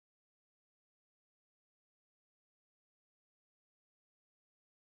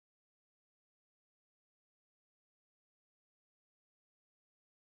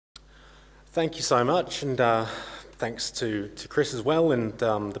Thank you so much, and thanks to Chris as well, and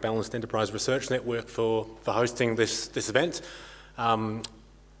the Balanced Enterprise Research Network for hosting this event. I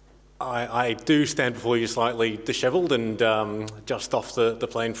do stand before you slightly dishevelled and just off the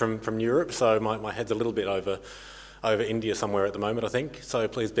plane from Europe, so my head's a little bit over India somewhere at the moment, I think. So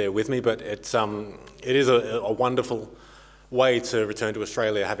please bear with me, but it is a wonderful way to return to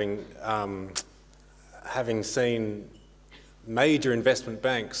Australia, having seen major investment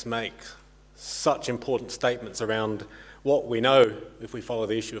banks make such important statements around what we know, if we follow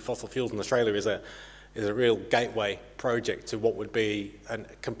the issue of fossil fuels in Australia, is a real gateway project to what would be a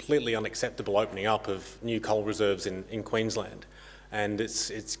completely unacceptable opening up of new coal reserves in Queensland. And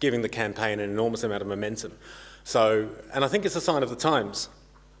it's giving the campaign an enormous amount of momentum. So, and I think it's a sign of the times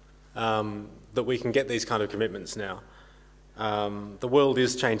that we can get these kind of commitments now. The world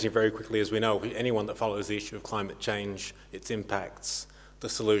is changing very quickly, as we know. Anyone that follows the issue of climate change, its impacts, the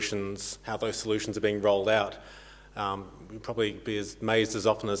solutions, how those solutions are being rolled out, you'll probably be as amazed as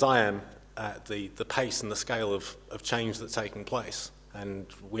often as I am at the pace and the scale of change that's taking place. And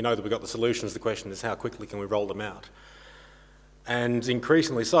we know that we've got the solutions. The question is, how quickly can we roll them out? And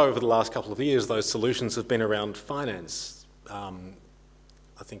increasingly so over the last couple of years, those solutions have been around finance. I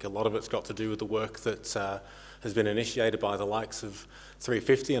think a lot of it's got to do with the work that has been initiated by the likes of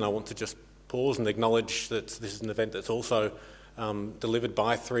 350, and I want to just pause and acknowledge that this is an event that's also delivered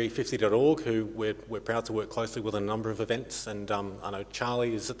by 350.org, who we're proud to work closely with on a number of events, and I know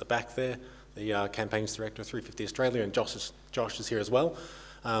Charlie is at the back there, the campaigns director of 350 Australia, and Josh is here as well.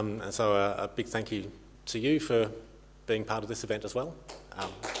 And so a big thank you to you for being part of this event as well.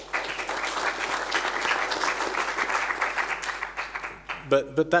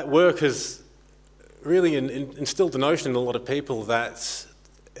 But that work has really instilled the notion in a lot of people that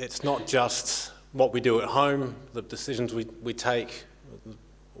it's not just what we do at home, the decisions we take,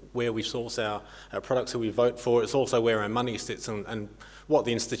 where we source our products, who we vote for. It's also where our money sits and what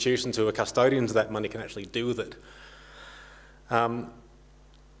the institutions who are custodians of that money can actually do with it.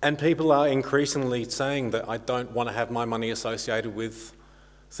 And people are increasingly saying that I don't want to have my money associated with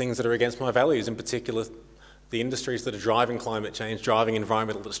things that are against my values, in particular the industries that are driving climate change, driving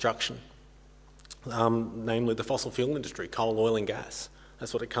environmental destruction, namely the fossil fuel industry, coal, oil and gas.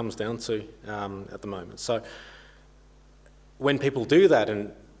 That's what it comes down to at the moment. So when people do that,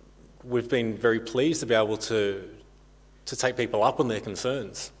 and we've been very pleased to be able to take people up on their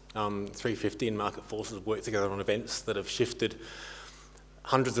concerns. 350 and Market Forces have worked together on events that have shifted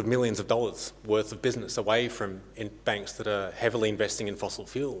hundreds of millions of dollars worth of business away from banks that are heavily investing in fossil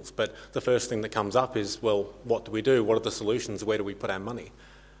fuels. But the first thing that comes up is, well, what do we do? What are the solutions? Where do we put our money?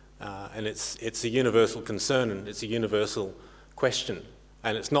 And it's a universal concern, and it's a universal question.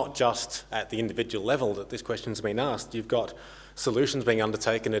 And it's not just at the individual level that this question's been asked. You've got solutions being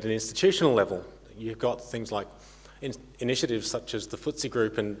undertaken at an institutional level. You've got things like initiatives such as the FTSE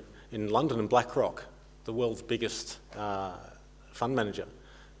Group in London and BlackRock, the world's biggest fund manager,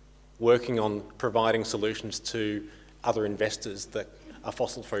 working on providing solutions to other investors that are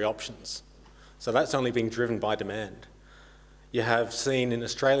fossil-free options. So that's only being driven by demand. You have seen in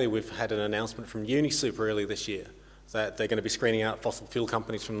Australia, we've had an announcement from UniSuper earlier this year that they're going to be screening out fossil fuel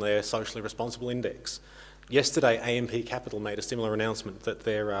companies from their socially responsible index. Yesterday, AMP Capital made a similar announcement that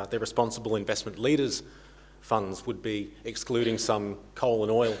their responsible investment leaders funds would be excluding some coal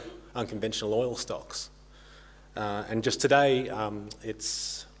and oil, unconventional oil stocks. And just today,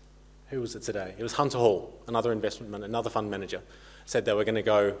 who was it today? It was Hunter Hall, another fund manager, said they were going to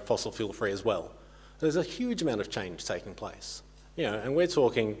go fossil fuel free as well. There's a huge amount of change taking place, and we're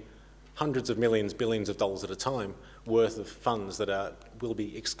talking hundreds of millions, billions of dollars at a time worth of funds that will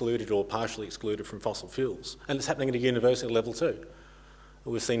be excluded or partially excluded from fossil fuels. And it's happening at a university level too.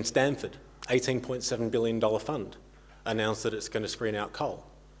 We've seen Stanford, $18.7 billion fund, announce that it's going to screen out coal.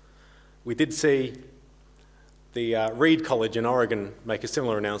 We did see the Reed College in Oregon make a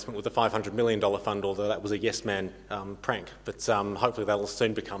similar announcement with a $500 million fund, although that was a yes man prank. But hopefully that'll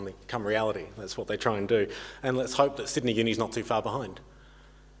soon become reality. That's what they try and do. And let's hope that Sydney Uni's not too far behind.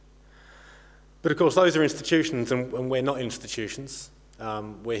 But of course, those are institutions, and we're not institutions.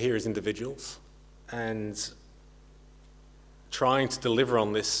 We're here as individuals, and trying to deliver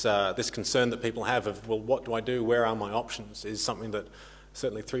on this concern that people have of, well, what do I do? Where are my options? Is something that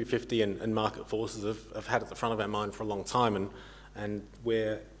certainly 350 and Market Forces have had at the front of our mind for a long time, and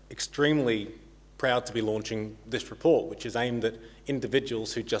we're extremely proud to be launching this report, which is aimed at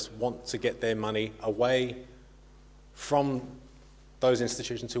individuals who just want to get their money away from those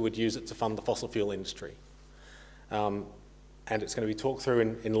institutions who would use it to fund the fossil fuel industry. And it's going to be talked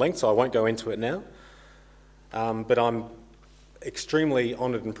through in length, so I won't go into it now. But I'm extremely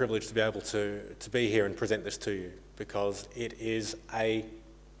honoured and privileged to be able to be here and present this to you, because it is a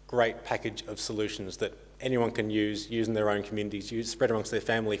great package of solutions that anyone can use in their own communities, spread amongst their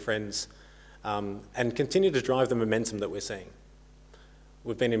family, friends, and continue to drive the momentum that we're seeing.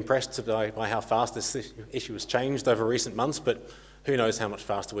 We've been impressed by how fast this issue has changed over recent months, but who knows how much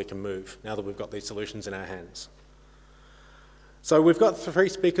faster we can move now that we've got these solutions in our hands. So we've got 3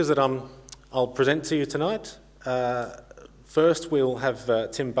 speakers that I'll present to you tonight. First, we'll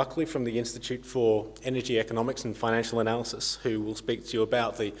have Tim Buckley from the Institute for Energy Economics and Financial Analysis, who will speak to you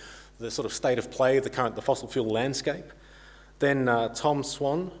about the sort of state of play, the fossil fuel landscape. Then Tom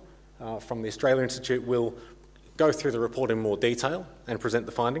Swan from the Australia Institute will go through the report in more detail and present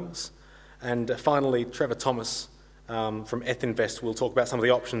the findings. And finally, Trevor Thomas from Ethinvest will talk about some of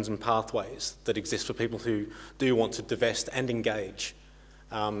the options and pathways that exist for people who do want to divest and engage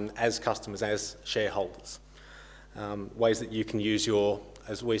as customers, as shareholders. Ways that you can use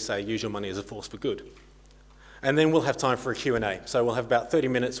as we say, use your money as a force for good. And then we'll have time for a Q&A. So we'll have about 30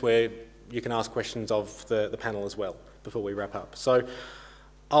 minutes where you can ask questions of the panel as well before we wrap up. So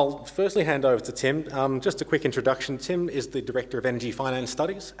I'll firstly hand over to Tim. Just a quick introduction. Tim is the Director of Energy Finance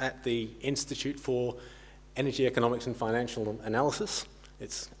Studies at the Institute for Energy Economics and Financial Analysis.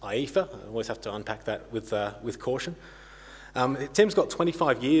 It's IEFA. I always have to unpack that with caution. Tim's got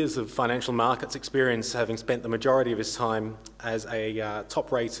 25 years of financial markets experience, having spent the majority of his time as a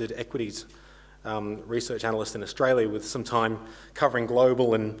top-rated equities research analyst in Australia, with some time covering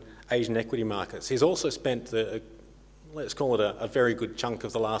global and Asian equity markets. He's also spent, let's call it a very good chunk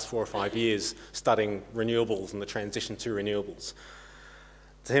of the last 4 or 5 years studying renewables and the transition to renewables.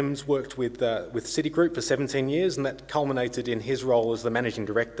 Tim's worked with Citigroup for 17 years, and that culminated in his role as the Managing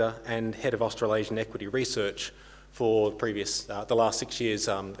Director and Head of Australasian Equity Research for the last 6 years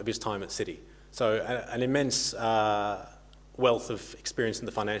of his time at Citi. So an immense wealth of experience in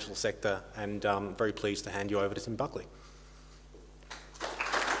the financial sector, and I'm very pleased to hand you over to Tim Buckley.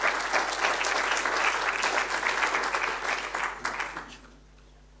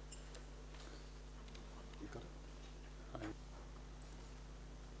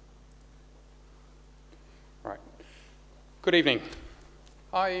 Right. Good evening.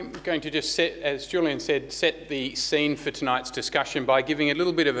 I'm going to just as Julian said, set the scene for tonight's discussion by giving a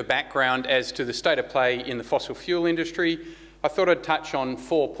little bit of a background as to the state of play in the fossil fuel industry. I thought I'd touch on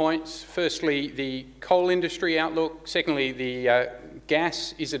 4 points. Firstly, the coal industry outlook. Secondly, the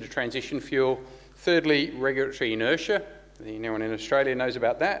gas, is it a transition fuel? Thirdly, regulatory inertia. Anyone in Australia knows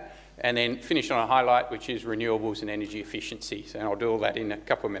about that. And then finish on a highlight, which is renewables and energy efficiency. So I'll do all that in a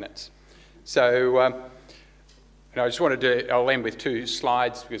couple of minutes. So, and I just wanted to, I'll end with 2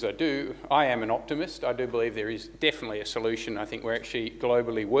 slides because I am an optimist. I do believe there is definitely a solution. I think we're actually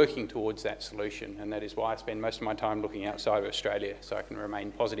globally working towards that solution, and that is why I spend most of my time looking outside of Australia, so I can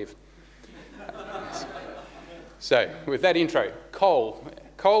remain positive. So, with that intro,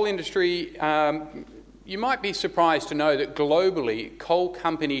 coal industry, you might be surprised to know that globally, coal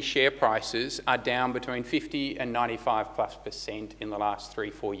company share prices are down between 50 and 95+% in the last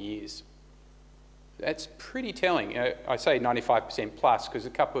 3-4 years. That's pretty telling. I say 95% plus because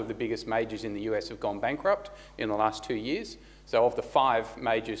a couple of the biggest majors in the US have gone bankrupt in the last 2 years. So of the 5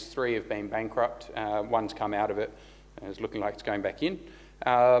 majors, 3 have been bankrupt. One's come out of it and it's looking like it's going back in.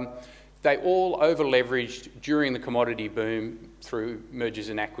 They all over-leveraged during the commodity boom through mergers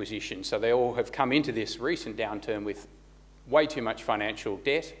and acquisitions. So they all have come into this recent downturn with way too much financial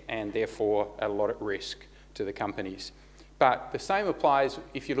debt and therefore a lot at risk to the companies. But the same applies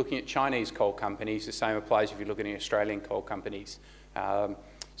if you're looking at Chinese coal companies, the same applies if you're looking at Australian coal companies.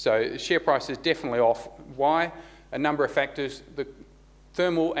 So share price is definitely off. Why? A number of factors. The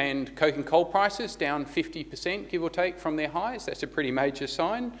thermal and coking coal prices down 50%, give or take, from their highs. That's a pretty major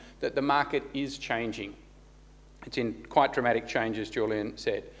sign that the market is changing. It's in quite dramatic change, as Julian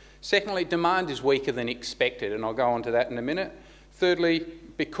said. Secondly, demand is weaker than expected, and I'll go on to that in a minute. Thirdly,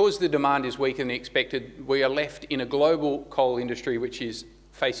 because the demand is weaker than expected, we are left in a global coal industry which is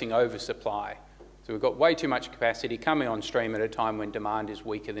facing oversupply. So we've got way too much capacity coming on stream at a time when demand is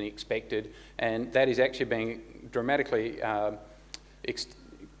weaker than expected, and that is actually being dramatically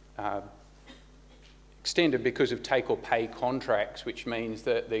extended because of take-or-pay contracts, which means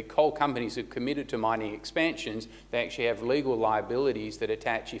that the coal companies have committed to mining expansions. They actually have legal liabilities that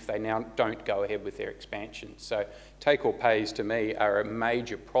attach if they now don't go ahead with their expansions. So take-or-pays, to me, are a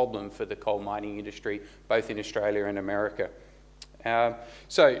major problem for the coal mining industry, both in Australia and America.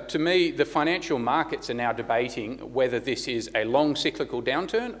 So to me, the financial markets are now debating whether this is a long cyclical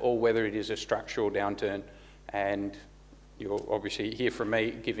downturn or whether it is a structural downturn. And you'll obviously hear from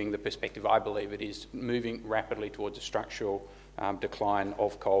me giving the perspective I believe it is moving rapidly towards a structural decline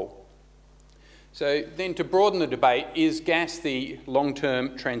of coal. So then to broaden the debate, is gas the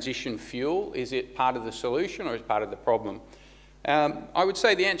long-term transition fuel? Is it part of the solution or is it part of the problem? I would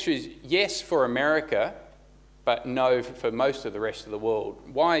say the answer is yes for America, but no for most of the rest of the world.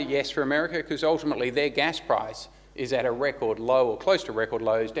 Why yes for America? Because ultimately their gas price is at a record low, or close to record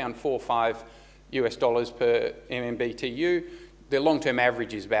lows, down $4 or $5 per MMBTU. The long-term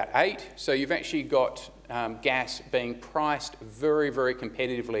average is about 8, so you've actually got gas being priced very, very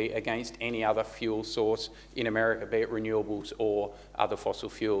competitively against any other fuel source in America, be it renewables or other fossil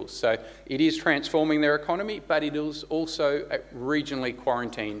fuels. So it is transforming their economy, but it is also regionally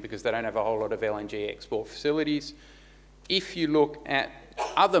quarantined because they don't have a whole lot of LNG export facilities. If you look at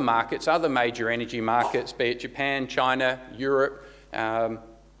other markets, other major energy markets, be it Japan, China, Europe,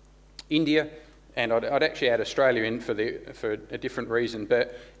 India, and I'd actually add Australia in for a different reason,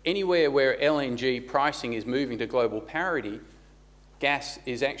 but anywhere where LNG pricing is moving to global parity, gas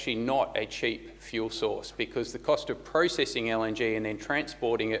is actually not a cheap fuel source because the cost of processing LNG and then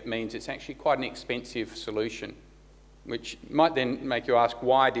transporting it means it's actually quite an expensive solution, which might then make you ask,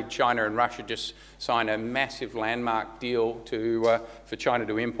 why did China and Russia just sign a massive landmark deal for China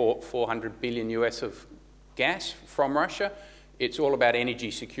to import 400 billion US of gas from Russia? It's all about energy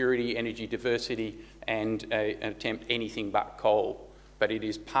security, energy diversity, and an attempt anything but coal. But it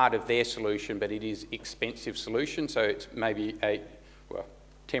is part of their solution, but it is expensive solution, so it's maybe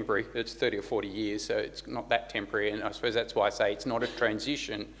temporary. It's 30 or 40 years, so it's not that temporary, and I suppose that's why I say it's not a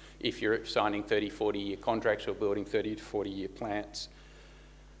transition if you're signing 30, 40-year contracts or building 30 to 40-year plants.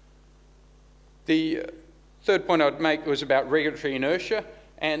 The third point I'd make was about regulatory inertia.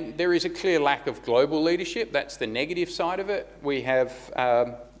 And there is a clear lack of global leadership. That's the negative side of it. We have,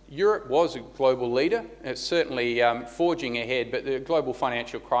 Europe was a global leader. It's certainly forging ahead, but the global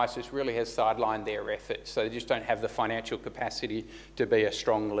financial crisis really has sidelined their efforts. So they just don't have the financial capacity to be a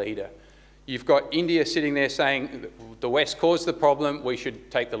strong leader. You've got India sitting there saying the West caused the problem, we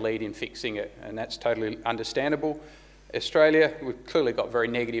should take the lead in fixing it, and that's totally understandable. Australia, we've clearly got very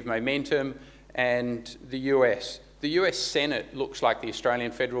negative momentum, and the US. The US Senate looks like the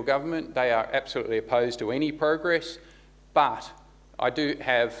Australian federal government. They are absolutely opposed to any progress, but I do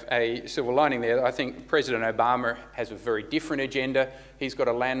have a silver lining there. I think President Obama has a very different agenda. He's got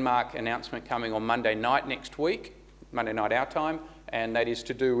a landmark announcement coming on Monday night next week, Monday night our time, and that is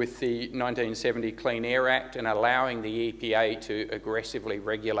to do with the 1970 Clean Air Act and allowing the EPA to aggressively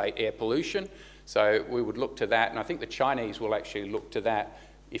regulate air pollution. So we would look to that, and I think the Chinese will actually look to that.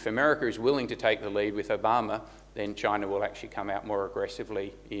 If America is willing to take the lead with Obama, then China will actually come out more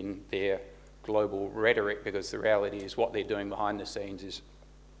aggressively in their global rhetoric, because the reality is what they're doing behind the scenes is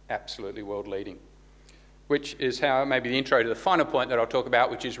absolutely world leading. Which is how maybe the intro to the final point that I'll talk about,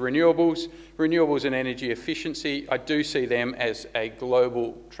 which is renewables. Renewables and energy efficiency. I do see them as a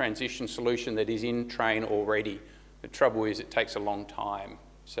global transition solution that is in train already. The trouble is it takes a long time.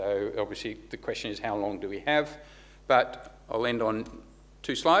 So obviously the question is, how long do we have? But I'll end on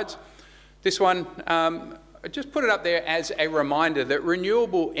 2 slides. This one, I just put it up there as a reminder that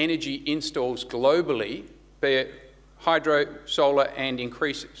renewable energy installs globally, be it hydro, solar, and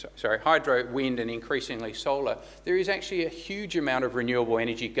hydro, wind, and increasingly solar, there is actually a huge amount of renewable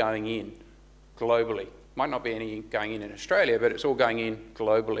energy going in globally. Might not be any going in Australia, but it's all going in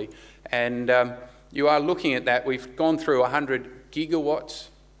globally. And you are looking at that. We've gone through 100 gigawatts,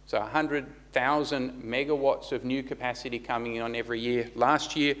 so 100,000 megawatts of new capacity coming on every year.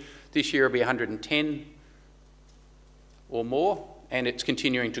 Last year, this year will be 110 or more, and it's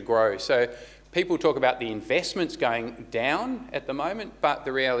continuing to grow. So people talk about the investments going down at the moment, but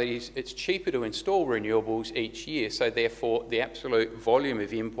the reality is it's cheaper to install renewables each year, so therefore the absolute volume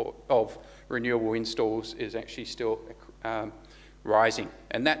of import of renewable installs is actually still rising,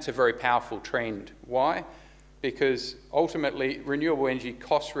 and that's a very powerful trend. Why? Because ultimately renewable energy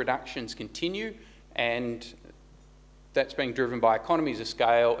cost reductions continue, and that's being driven by economies of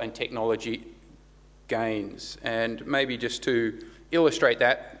scale and technology gains. And maybe just to illustrate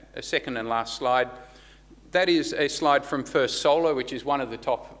that, a second and last slide. That is a slide from First Solar, which is one of the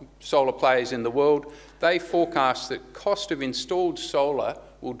top solar players in the world. They forecast that cost of installed solar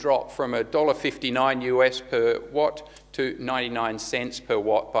will drop from $1.59 US per watt to 99 cents per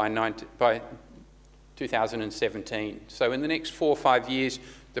watt by 2017. So in the next 4 or 5 years,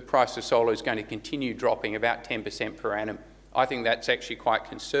 the price of solar is going to continue dropping about 10% per annum. I think that's actually quite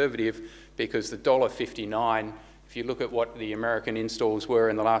conservative, because the $1.59, if you look at what the American installs were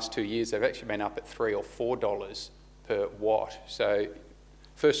in the last 2 years, they've actually been up at $3 or $4 per watt. So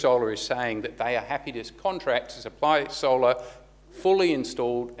First Solar is saying that they are happy to contract to supply solar fully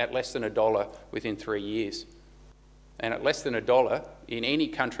installed at less than $1 within 3 years. And at less than $1 in any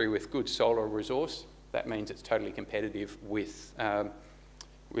country with good solar resource, that means it's totally competitive with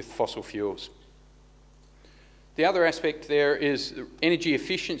fossil fuels. The other aspect there is energy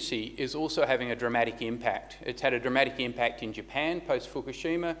efficiency is also having a dramatic impact. It's had a dramatic impact in Japan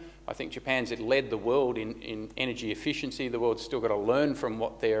post-Fukushima. I think Japan's led the world in energy efficiency. The world's still got to learn from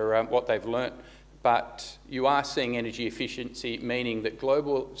what they've learnt. But you are seeing energy efficiency, meaning that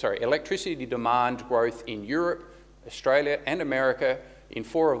electricity demand growth in Europe, Australia and America in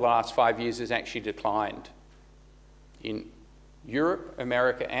 4 of the last 5 years has actually declined. In Europe,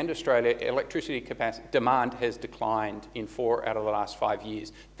 America and Australia, electricity demand has declined in 4 out of the last 5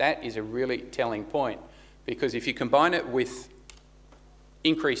 years. That is a really telling point, because if you combine it with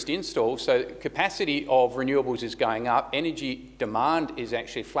increased installs, so capacity of renewables is going up, energy demand is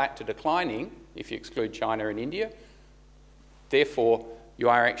actually flat to declining if you exclude China and India. Therefore, you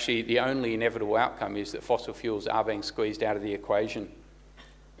are actually, the only inevitable outcome is that fossil fuels are being squeezed out of the equation.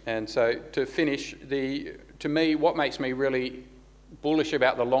 And so to finish, to me, what makes me really bullish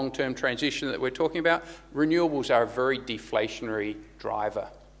about the long-term transition that we're talking about, renewables are a very deflationary driver.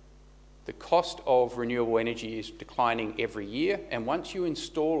 The cost of renewable energy is declining every year, and once you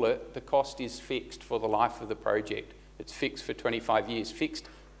install it, the cost is fixed for the life of the project. It's fixed for 25 years, fixed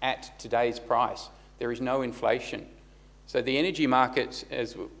at today's price. There is no inflation. So the energy markets,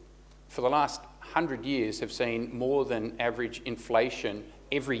 for the last 100 years, have seen more than average inflation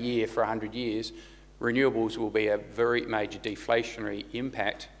every year for 100 years. Renewables will be a very major deflationary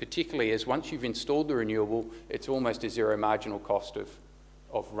impact, particularly as once you've installed the renewable, it's almost a zero marginal cost of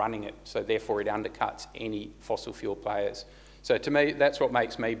running it. So therefore it undercuts any fossil fuel players. So to me, that's what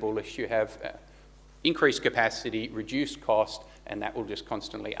makes me bullish. You have increased capacity, reduced cost, and that will just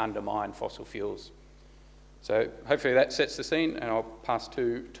constantly undermine fossil fuels. So hopefully that sets the scene, and I'll pass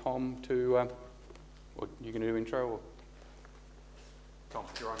to Tom to, or you going to do intro? Or? Tom,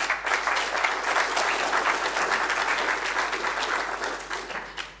 you're on.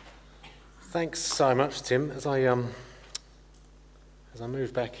 Thanks so much, Tim. As I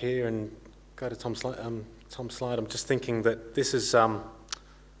move back here and go to Tom's slide, I'm just thinking that this is,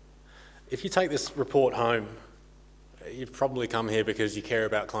 if you take this report home, you've probably come here because you care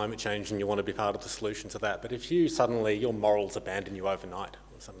about climate change and you want to be part of the solution to that. But if you suddenly, your morals abandon you overnight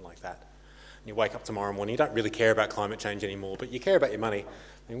or something like that, and you wake up tomorrow morning, you don't really care about climate change anymore, but you care about your money.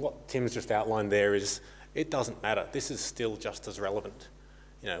 I mean, what Tim's just outlined there is, it doesn't matter. This is still just as relevant.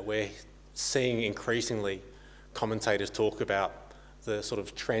 You know, we're seeing increasingly commentators talk about the sort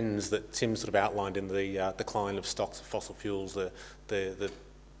of trends that Tim sort of outlined in the decline of stocks of fossil fuels, the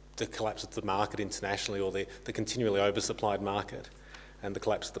collapse of the market internationally, or the continually oversupplied market, and the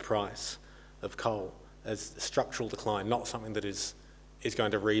collapse of the price of coal as structural decline, not something that is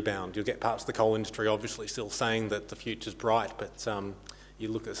going to rebound. You'll get parts of the coal industry obviously still saying that the future's bright, but you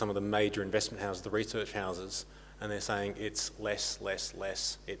look at some of the major investment houses, the research houses, and they're saying it's less, less,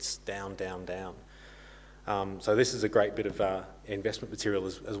 less, it's down, down, down. So this is a great bit of investment material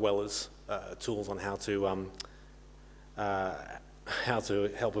as well as tools on how to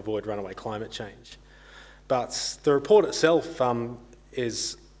help avoid runaway climate change. But the report itself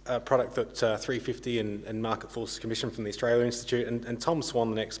is a product that 350 and Market Forces commissioned from the Australia Institute, and Tom Swan,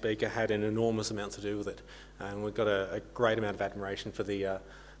 the next speaker, had an enormous amount to do with it. And we've got a great amount of admiration for the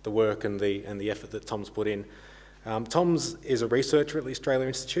work and the effort that Tom's put in. Tom's is a researcher at the Australia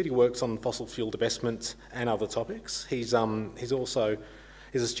Institute. He works on fossil fuel divestment and other topics. He's also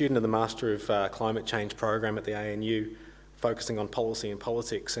a student of the Master of Climate Change program at the ANU, focusing on policy and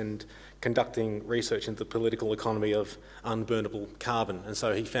politics and conducting research into the political economy of unburnable carbon. And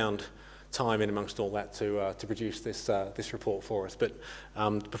so he found time in amongst all that to produce this report for us. But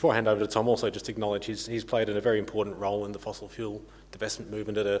before I hand over to Tom, also just acknowledge he's played a very important role in the fossil fuel divestment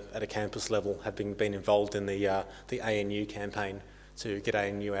movement at a campus level, having been involved in the ANU campaign to get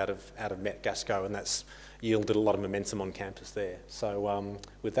ANU out of Met Gasco, and that's yielded a lot of momentum on campus there. So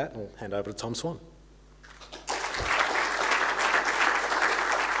with that, I'll hand over to Tom Swan.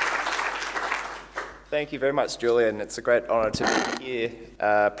 Thank you very much, Julian. It's a great honour to be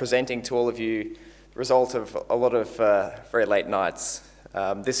here presenting to all of you the result of a lot of very late nights.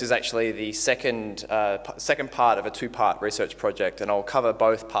 This is actually the second part of a two-part research project, and I'll cover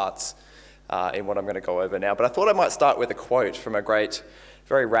both parts in what I'm going to go over now. But I thought I might start with a quote from a great,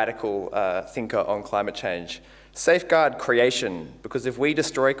 very radical thinker on climate change. Safeguard creation, because if we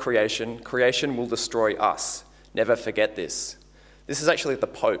destroy creation, creation will destroy us. Never forget this. This is actually the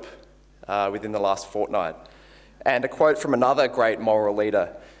Pope within the last fortnight. And a quote from another great moral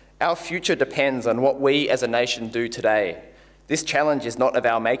leader. Our future depends on what we as a nation do today. This challenge is not of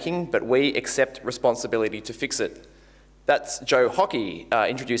our making, but we accept responsibility to fix it. That's Joe Hockey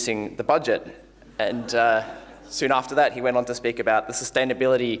introducing the budget. And soon after that, he went on to speak about the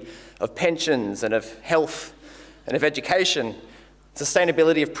sustainability of pensions and of health and of education,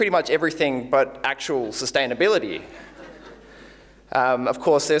 sustainability of pretty much everything but actual sustainability. Of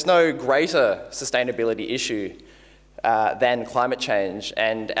course, there's no greater sustainability issue than climate change,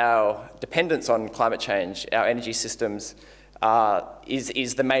 and our dependence on climate change, our energy systems,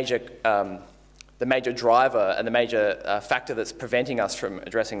 is the major driver and the major factor that's preventing us from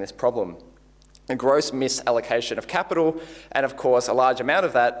addressing this problem. A gross misallocation of capital, and of course a large amount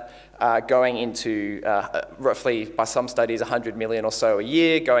of that going into, roughly by some studies, 100 million or so a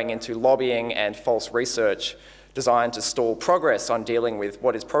year, going into lobbying and false research designed to stall progress on dealing with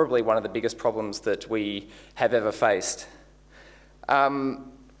what is probably one of the biggest problems that we have ever faced.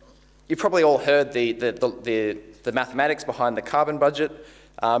 You've probably all heard the mathematics behind the carbon budget,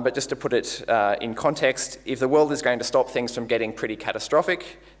 but just to put it in context, if the world is going to stop things from getting pretty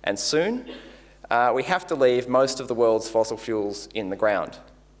catastrophic and soon, we have to leave most of the world's fossil fuels in the ground.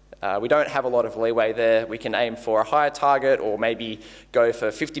 We don't have a lot of leeway there. We can aim for a higher target or maybe go for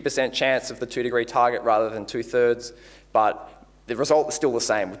 50% chance of the 2-degree target rather than 2/3, but the result is still the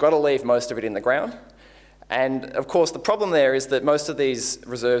same. We've got to leave most of it in the ground. And of course, the problem there is that most of these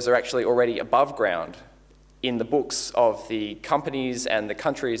reserves are actually already above ground in the books of the companies and the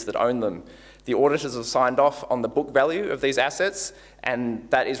countries that own them. The auditors have signed off on the book value of these assets, and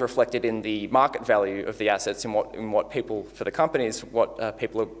that is reflected in the market value of the assets, in what people, for the companies, what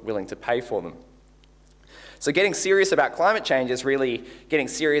people are willing to pay for them. So getting serious about climate change is really getting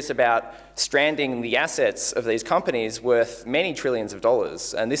serious about stranding the assets of these companies worth many trillions of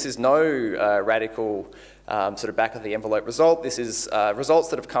dollars. And this is no radical sort of back-of-the-envelope result. This is results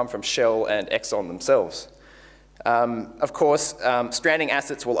that have come from Shell and Exxon themselves. Of course, stranding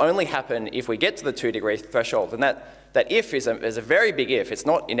assets will only happen if we get to the 2-degree threshold, and that if is a very big if. It's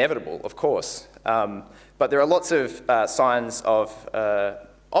not inevitable, of course, but there are lots of signs of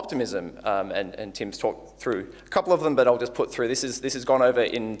optimism, and Tim's talked through a couple of them, but I'll just put through. This has gone over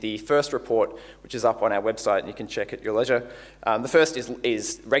in the first report, which is up on our website, and you can check at your leisure. The first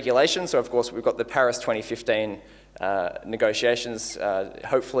is regulation. So, of course, we've got the Paris 2015 negotiations.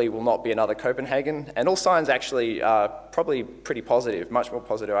 Hopefully will not be another Copenhagen, and all signs actually are probably pretty positive, much more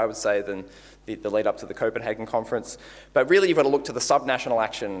positive, I would say, than the lead up to the Copenhagen conference. But really, you've got to look to the subnational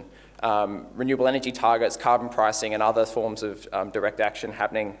action, renewable energy targets, carbon pricing, and other forms of direct action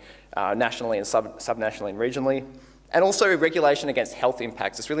happening nationally and subnationally and regionally. And also regulation against health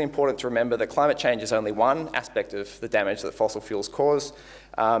impacts. It's really important to remember that climate change is only one aspect of the damage that fossil fuels cause.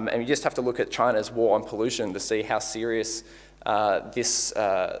 And you just have to look at China's war on pollution to see how serious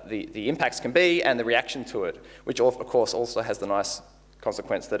the impacts can be and the reaction to it, which of course also has the nice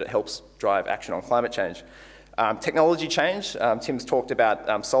consequence that it helps drive action on climate change. Technology change, Tim's talked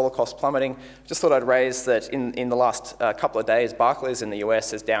about solar costs plummeting. Just thought I'd raise that in the last couple of days, Barclays in the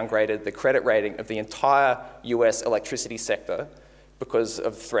US has downgraded the credit rating of the entire US electricity sector because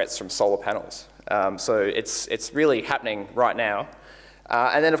of threats from solar panels. So it's really happening right now.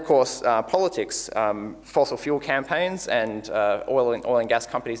 And then, of course, politics. Fossil fuel campaigns and oil and gas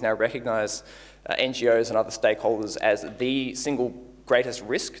companies now recognise NGOs and other stakeholders as the single greatest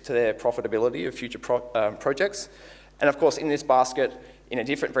risk to their profitability of future projects. And of course, in this basket, in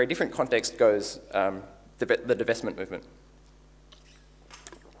a very different context, goes the divestment movement.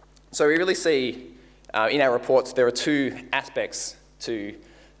 So we really see in our reports there are two aspects to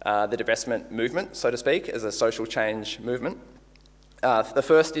the divestment movement, so to speak, as a social change movement. The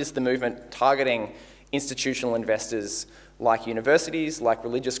first is the movement targeting institutional investors like universities, like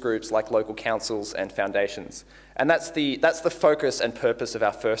religious groups, like local councils and foundations. And that's the focus and purpose of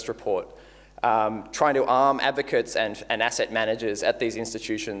our first report, trying to arm advocates and asset managers at these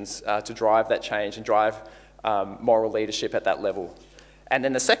institutions to drive that change and drive moral leadership at that level. And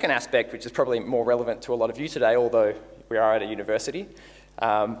then the second aspect, which is probably more relevant to a lot of you today, although we are at a university,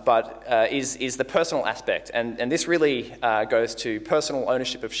 is the personal aspect. And this really goes to personal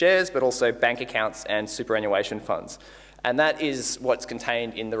ownership of shares, but also bank accounts and superannuation funds. And that is what's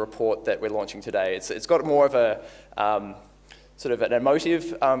contained in the report that we're launching today. It's got more of a sort of an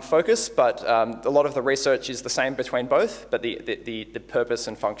emotive focus, but a lot of the research is the same between both, but the purpose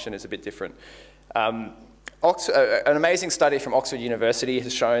and function is a bit different. An amazing study from Oxford University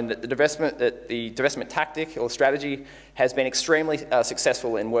has shown that the divestment tactic or strategy has been extremely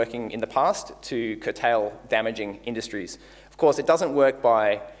successful in working in the past to curtail damaging industries. Of course, it doesn't work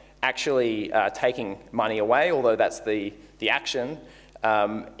by actually taking money away, although that's the action.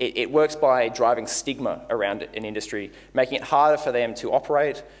 It works by driving stigma around an industry, making it harder for them to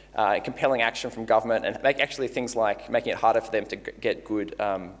operate, compelling action from government, and actually things like making it harder for them to get good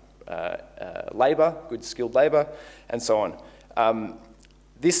labour, good skilled labour, and so on.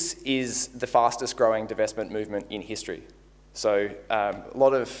 This is the fastest growing divestment movement in history. So a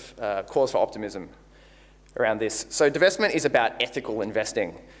lot of cause for optimism around this. So divestment is about ethical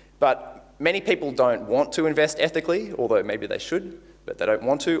investing, but many people don't want to invest ethically, although maybe they should, but they don't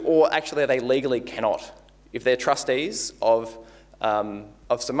want to, or actually they legally cannot. If they're trustees of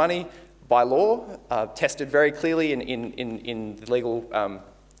some money by law, tested very clearly in the legal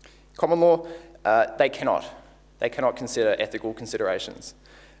common law, they cannot. They cannot consider ethical considerations.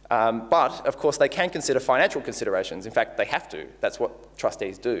 But, of course, they can consider financial considerations. In fact, they have to. That's what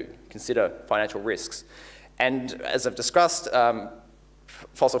trustees do, consider financial risks. And as I've discussed,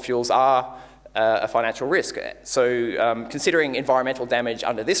 fossil fuels are a financial risk. So considering environmental damage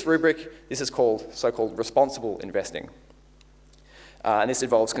under this rubric, this is called so-called responsible investing. And this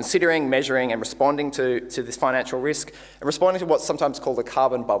involves considering, measuring, and responding to this financial risk, and responding to what's sometimes called a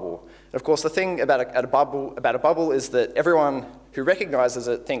carbon bubble. And of course, the thing about a bubble is that everyone who recognises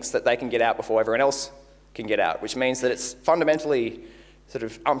it thinks that they can get out before everyone else can get out, which means that it's fundamentally sort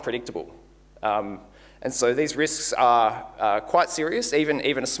of unpredictable. And so these risks are quite serious. Even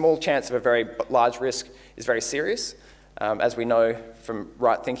a small chance of a very large risk is very serious, as we know from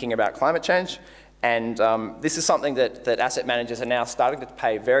right thinking about climate change. And this is something that asset managers are now starting to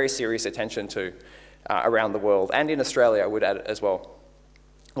pay very serious attention to around the world, and in Australia, I would add as well,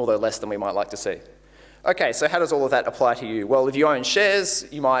 although less than we might like to see. Okay, so how does all of that apply to you? Well, if you own shares,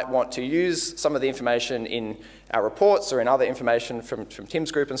 you might want to use some of the information in our reports or in other information from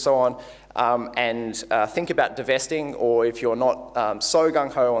Tim's group and so on, and think about divesting, or if you're not so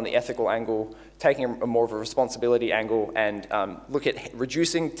gung-ho on the ethical angle, taking a more of a responsibility angle and look at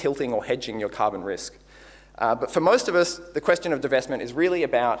reducing, tilting, or hedging your carbon risk. But for most of us, the question of divestment is really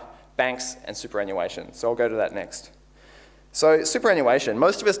about banks and superannuation. So I'll go to that next. So superannuation,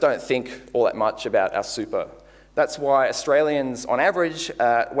 most of us don't think all that much about our super. That's why Australians, on average,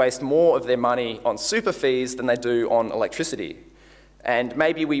 waste more of their money on super fees than they do on electricity. And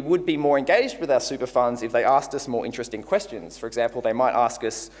maybe we would be more engaged with our super funds if they asked us more interesting questions. For example, they might ask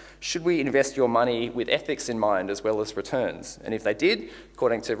us, should we invest your money with ethics in mind as well as returns? And if they did,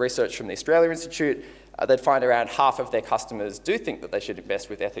 according to research from the Australia Institute, they'd find around half of their customers do think that they should invest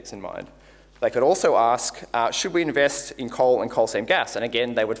with ethics in mind. They could also ask, should we invest in coal and coal seam gas? And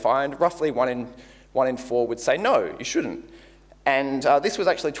again, they would find roughly one in four would say, no, you shouldn't. And this was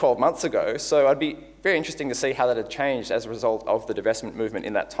actually 12 months ago, so I'd be very interesting to see how that had changed as a result of the divestment movement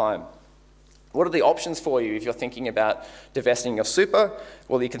in that time. What are the options for you if you're thinking about divesting your super?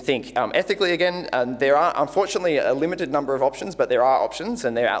 Well, you can think ethically again, and there are unfortunately a limited number of options, but there are options,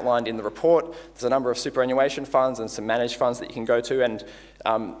 and they're outlined in the report. There's a number of superannuation funds and some managed funds that you can go to, and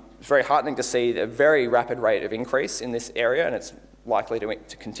it's very heartening to see a very rapid rate of increase in this area, and it's likely to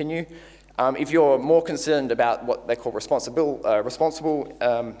continue. If you're more concerned about what they call responsible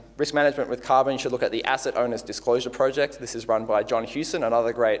risk management with carbon, you should look at the Asset Owners Disclosure Project. This is run by John Hewson,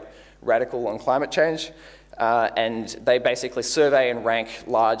 another great radical on climate change. And they basically survey and rank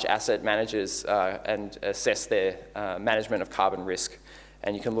large asset managers and assess their management of carbon risk.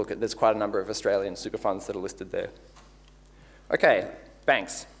 And you can look at, there's quite a number of Australian super funds that are listed there. Okay,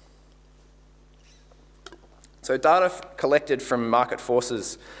 banks. So data collected from market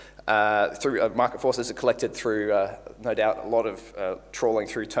forces market forces are collected through, no doubt, a lot of trawling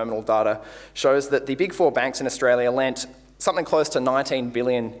through terminal data, shows that the big four banks in Australia lent something close to $19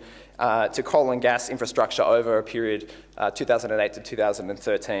 billion to coal and gas infrastructure over a period 2008 to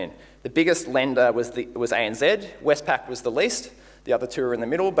 2013. The biggest lender was ANZ, Westpac was the least, the other two are in the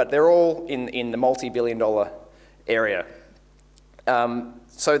middle, but they're all in the multi-billion-dollar area.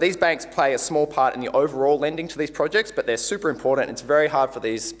 So these banks play a small part in the overall lending to these projects, but they're super important. It's very hard for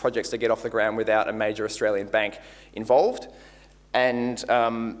these projects to get off the ground without a major Australian bank involved. And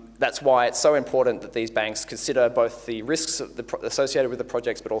that's why it's so important that these banks consider both the risks associated with the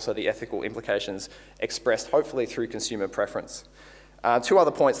projects, but also the ethical implications expressed, hopefully, through consumer preference. Two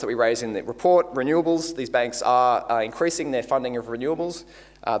other points that we raise in the report: renewables. These banks are increasing their funding of renewables.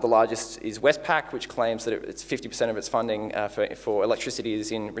 The largest is Westpac, which claims that it's 50% of its funding for electricity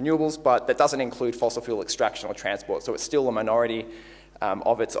is in renewables, but that doesn't include fossil fuel extraction or transport, so it's still a minority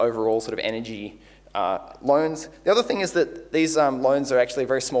of its overall sort of energy loans. The other thing is that these loans are actually a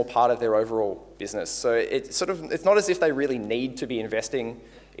very small part of their overall business, so it's not as if they really need to be investing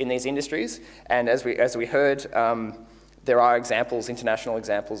in these industries, and as we heard, there are examples, international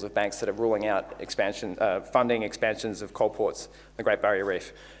examples of banks that are ruling out funding expansions of coal ports on the Great Barrier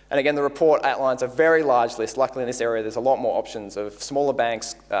Reef. And again, the report outlines a very large list. Luckily in this area, there's a lot more options of smaller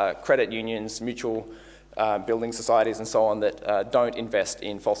banks, credit unions, mutual building societies and so on that don't invest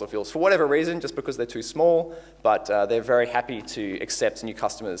in fossil fuels for whatever reason, just because they're too small, but they're very happy to accept new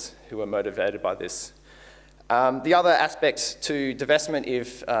customers who are motivated by this. The other aspect to divestment,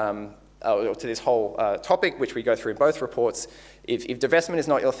 to this whole topic, which we go through in both reports, if divestment is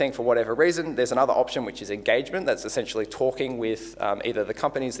not your thing for whatever reason, there's another option, which is engagement. That's essentially talking with either the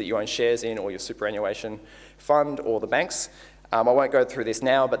companies that you own shares in or your superannuation fund or the banks. I won't go through this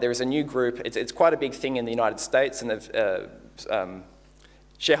now, but there is a new group. It's quite a big thing in the United States, and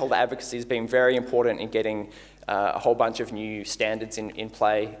shareholder advocacy has been very important in getting a whole bunch of new standards in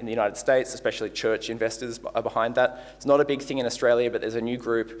play in the United States, especially church investors are behind that. It's not a big thing in Australia, but there's a new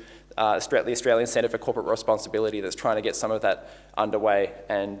group, the Australian Centre for Corporate Responsibility, that's trying to get some of that underway,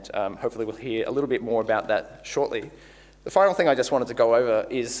 and hopefully we'll hear a little bit more about that shortly. The final thing I just wanted to go over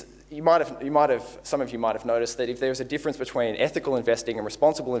is some of you might have noticed that if there's a difference between ethical investing and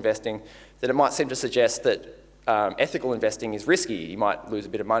responsible investing, that it might seem to suggest that ethical investing is risky. You might lose a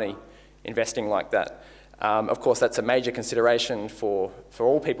bit of money investing like that. Of course, that's a major consideration for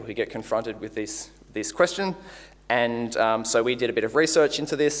all people who get confronted with this question. And so we did a bit of research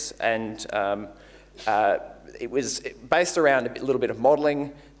into this, and it was based around a little bit of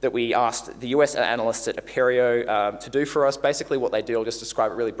modelling that we asked the US analysts at Aperio to do for us. Basically what they did, I'll just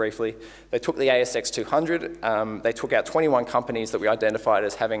describe it really briefly. They took the ASX 200, they took out 21 companies that we identified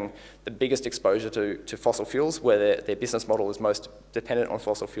as having the biggest exposure to fossil fuels, where their business model is most dependent on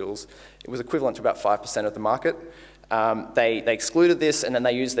fossil fuels. It was equivalent to about 5% of the market. They excluded this, and then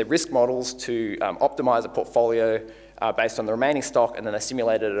they used their risk models to optimise a portfolio based on the remaining stock, and then they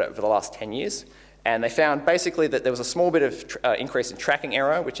simulated it over the last 10 years. And they found basically that there was a small bit of increase in tracking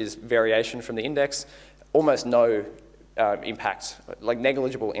error, which is variation from the index, almost no impact, like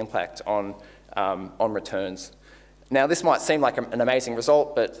negligible impact on returns. Now, this might seem like an amazing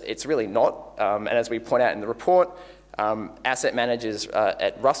result, but it's really not. And as we point out in the report, asset managers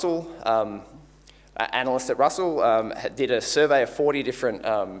at Russell, analysts at Russell, did a survey of 40 different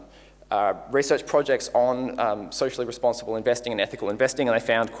research projects on socially responsible investing and ethical investing, and they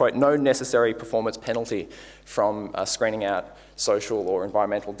found, quote, no necessary performance penalty from screening out social or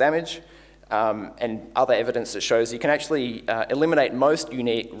environmental damage, and other evidence that shows you can actually eliminate most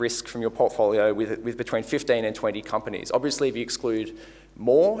unique risk from your portfolio with between 15 and 20 companies. Obviously, if you exclude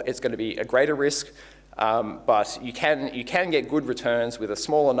more, it's going to be a greater risk, but you can get good returns with a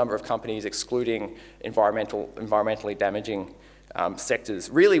smaller number of companies excluding environmentally damaging sectors.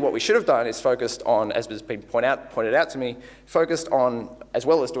 Really what we should have done is focused on, as has been pointed out to me, focused on, as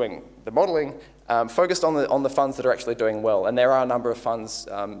well as doing the modelling, focused on the funds that are actually doing well. And there are a number of funds,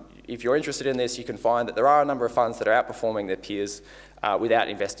 if you're interested in this, you can find that there are a number of funds that are outperforming their peers without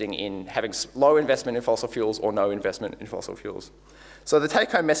investing in, having low investment in fossil fuels or no investment in fossil fuels. So the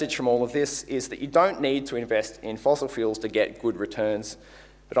take-home message from all of this is that you don't need to invest in fossil fuels to get good returns.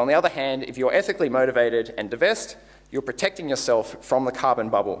 But on the other hand, if you're ethically motivated and divest, you're protecting yourself from the carbon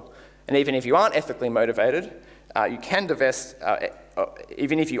bubble. And even if you aren't ethically motivated, you can divest,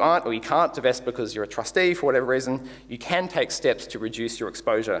 even if you aren't or you can't divest because you're a trustee for whatever reason, you can take steps to reduce your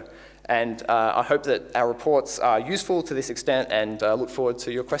exposure. And I hope that our reports are useful to this extent, and look forward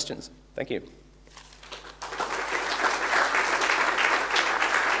to your questions. Thank you.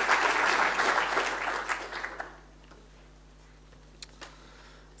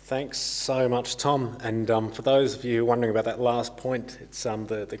 Thanks so much, Tom. And for those of you wondering about that last point, it's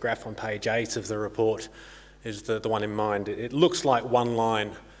the graph on page 8 of the report is the one in mind. It looks like one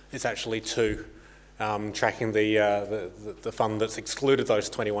line. It's actually two, tracking the fund that's excluded those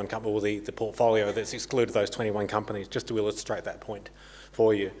 21 companies, or the portfolio that's excluded those 21 companies, just to illustrate that point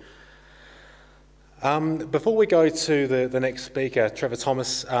for you. Before we go to the next speaker, Trevor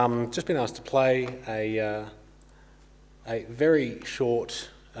Thomas, just been asked to play a very short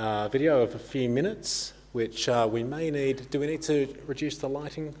video of a few minutes, which we may need. Do we need to reduce the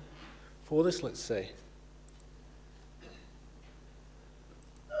lighting for this? Let's see.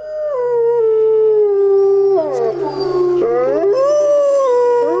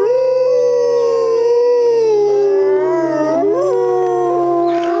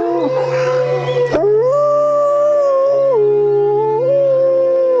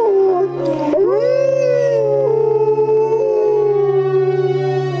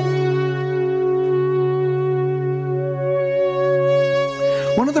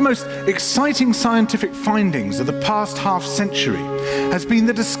 Exciting scientific findings of the past half-century has been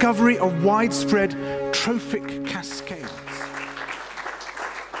the discovery of widespread trophic cascades.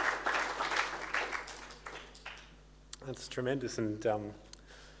 it's tremendous. And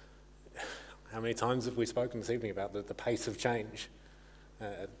how many times have we spoken this evening about the pace of change?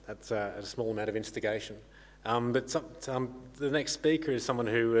 That's a small amount of instigation. But the next speaker is someone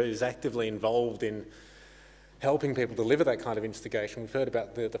who is actively involved in helping people deliver that kind of instigation. We've heard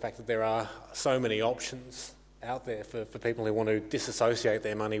about the fact that there are so many options out there for people who want to disassociate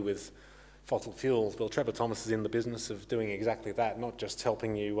their money with fossil fuels. Well, Trevor Thomas is in the business of doing exactly that, not just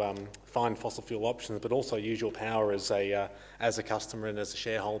helping you find fossil fuel options, but also use your power as a customer and as a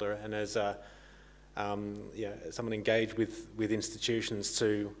shareholder and as someone engaged with institutions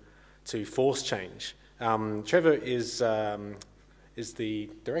to force change. Trevor is the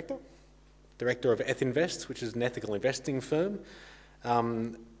director of Ethinvest, which is an ethical investing firm.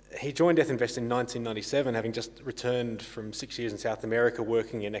 He joined Ethinvest in 1997, having just returned from 6 years in South America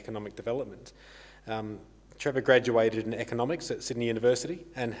working in economic development. Trevor graduated in economics at Sydney University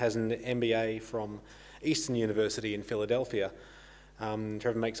and has an MBA from Eastern University in Philadelphia.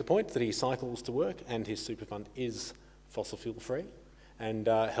 Trevor makes a point that he cycles to work and his super fund is fossil fuel free and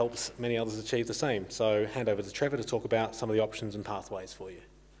helps many others achieve the same. So hand over to Trevor to talk about some of the options and pathways for you.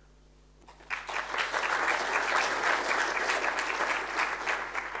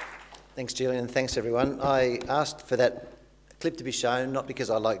 Thanks, Julian, and thanks, everyone. I asked for that clip to be shown, not because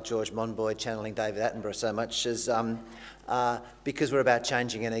I like George Monbiot channeling David Attenborough so much, as because we're about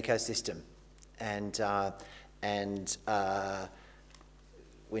changing an ecosystem, and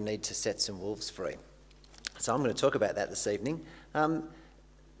we need to set some wolves free. So I'm going to talk about that this evening.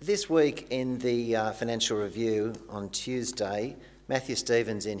 This week in the Financial Review on Tuesday, Matthew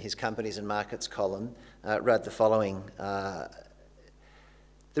Stevens, in his Companies and Markets column, wrote the following.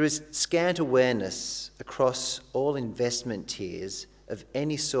 There is scant awareness across all investment tiers of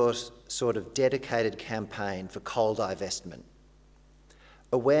any sort of dedicated campaign for coal divestment.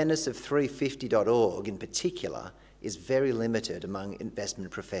 Awareness of 350.org in particular is very limited among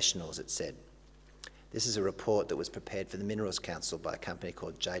investment professionals, it said. This is a report that was prepared for the Minerals Council by a company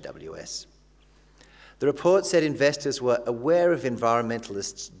called JWS. The report said investors were aware of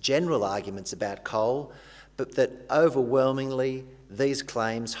environmentalists' general arguments about coal, but that overwhelmingly these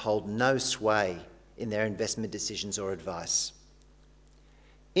claims hold no sway in their investment decisions or advice.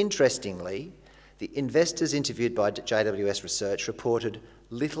 Interestingly, the investors interviewed by JWS Research reported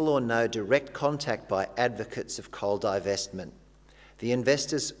little or no direct contact by advocates of coal divestment. The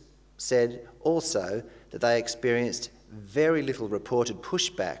investors said also that they experienced very little reported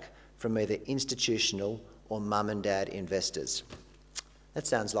pushback from either institutional or mum and dad investors. That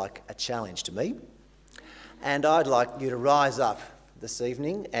sounds like a challenge to me. And I'd like you to rise up this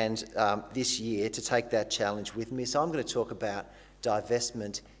evening and this year to take that challenge with me. So I'm going to talk about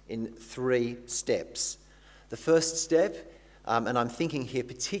divestment in 3 steps. The first step, and I'm thinking here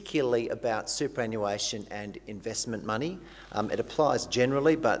particularly about superannuation and investment money. It applies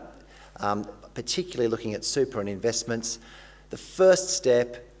generally, but particularly looking at super and investments. The first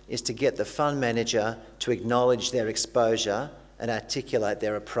step is to get the fund manager to acknowledge their exposure and articulate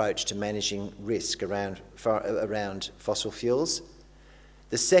their approach to managing risk around fossil fuels.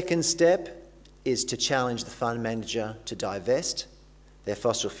 The second step is to challenge the fund manager to divest their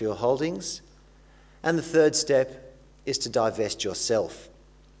fossil fuel holdings. And the third step is to divest yourself.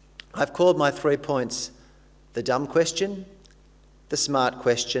 I've called my 3 points the dumb question, the smart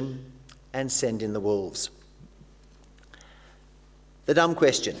question, and send in the wolves. The dumb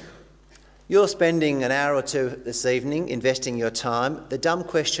question. You're spending an hour or two this evening investing your time. The dumb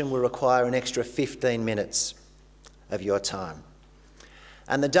question will require an extra 15 minutes of your time.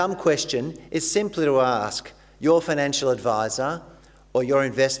 And the dumb question is simply to ask your financial advisor or your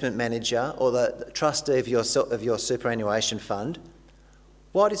investment manager or the trustee of your superannuation fund,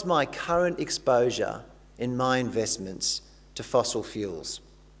 what is my current exposure in my investments to fossil fuels?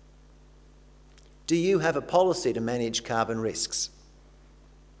 Do you have a policy to manage carbon risks?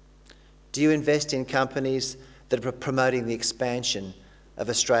 Do you invest in companies that are promoting the expansion of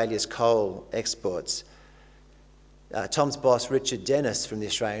Australia's coal exports? Tom's boss, Richard Dennis from the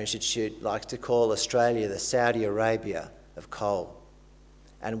Australian Institute, likes to call Australia the Saudi Arabia of coal.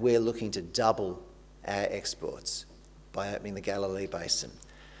 And we're looking to double our exports by opening the Galilee Basin.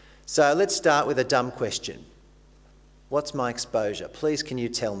 So let's start with a dumb question. What's my exposure? Please, can you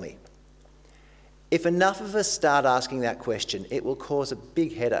tell me? If enough of us start asking that question, it will cause a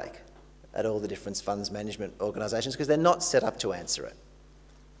big headache at all the different funds management organisations because they're not set up to answer it.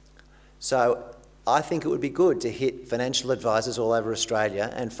 So I think it would be good to hit financial advisors all over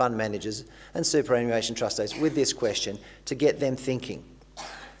Australia and fund managers and superannuation trustees with this question to get them thinking.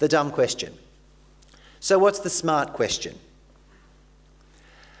 The dumb question. So what's the smart question?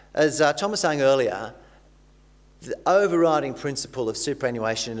 As Tom was saying earlier, The overriding principle of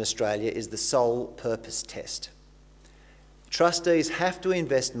superannuation in Australia is the sole purpose test. Trustees have to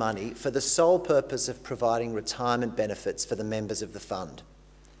invest money for the sole purpose of providing retirement benefits for the members of the fund.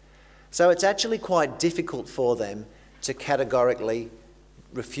 So it's actually quite difficult for them to categorically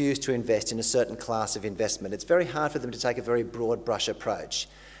refuse to invest in a certain class of investment. It's very hard for them to take a very broad brush approach.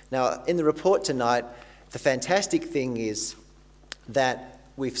 Now, in the report tonight, the fantastic thing is that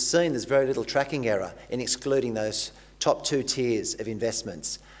we've seen there's very little tracking error in excluding those top 2 tiers of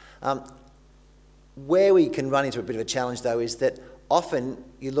investments. Where we can run into a bit of a challenge, though, is that often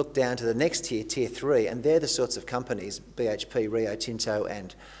you look down to the next tier, tier 3, and they're the sorts of companies, BHP, Rio Tinto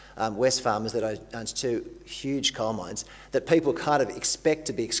and Wesfarmers, that owns 2 huge coal mines, that people kind of expect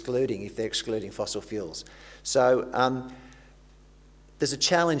to be excluding if they're excluding fossil fuels. So there's a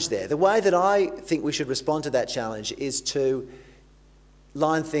challenge there. The way that I think we should respond to that challenge is to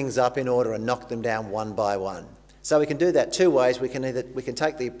line things up in order and knock them down one by one. So we can do that 2 ways. We can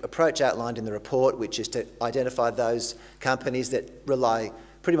take the approach outlined in the report, which is to identify those companies that rely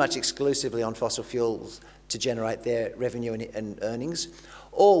pretty much exclusively on fossil fuels to generate their revenue and earnings,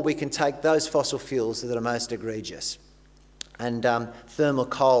 or we can take those fossil fuels that are most egregious. And thermal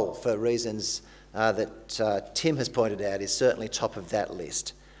coal, for reasons that Tim has pointed out, is certainly top of that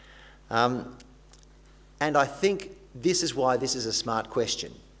list. And I think this is why this is a smart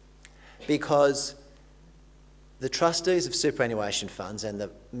question, because the trustees of superannuation funds and the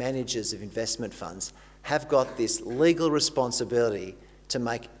managers of investment funds have got this legal responsibility to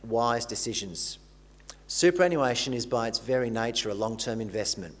make wise decisions. Superannuation is by its very nature a long-term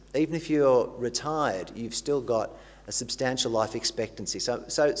investment. Even if you're retired, you've still got a substantial life expectancy. So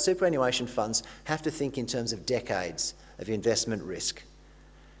superannuation funds have to think in terms of decades of investment risk.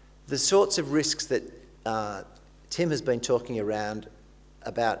 The sorts of risks that Tim has been talking around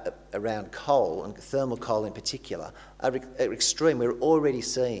coal, and thermal coal in particular, are extreme. We're already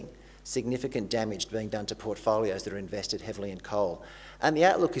seeing significant damage being done to portfolios that are invested heavily in coal. And the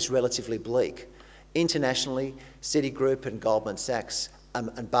outlook is relatively bleak. Internationally, Citigroup and Goldman Sachs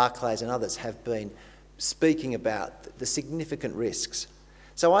and Barclays and others have been speaking about the significant risks.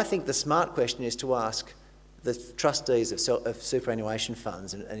 So I think the smart question is to ask the trustees of superannuation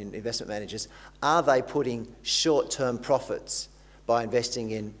funds and investment managers, are they putting short-term profits by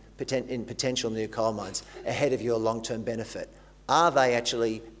investing in potential new coal mines ahead of your long-term benefit? Are they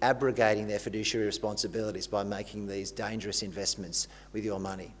actually abrogating their fiduciary responsibilities by making these dangerous investments with your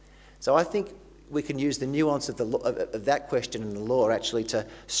money? So I think we can use the nuance of that question in the law actually to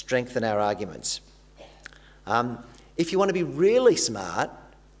strengthen our arguments. If you want to be really smart,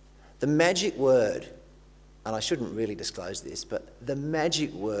 the magic word, and I shouldn't really disclose this, but the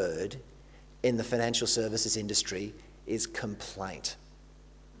magic word in the financial services industry is complaint.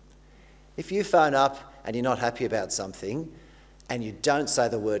 If you phone up and you're not happy about something and you don't say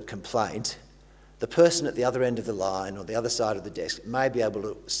the word complaint, the person at the other end of the line or the other side of the desk may be able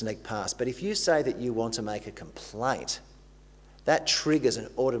to sneak past. But if you say that you want to make a complaint, that triggers an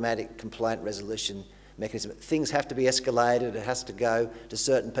automatic complaint resolution mechanism. Things have to be escalated, it has to go to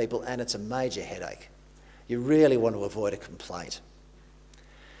certain people, and it's a major headache. You really want to avoid a complaint.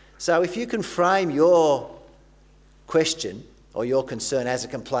 So if you can frame your question or your concern as a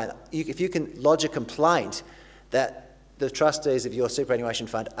complaint, if you can lodge a complaint that the trustees of your superannuation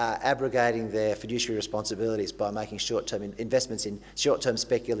fund are abrogating their fiduciary responsibilities by making short-term investments in short-term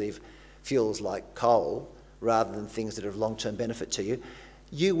speculative fuels like coal rather than things that are of long-term benefit to you,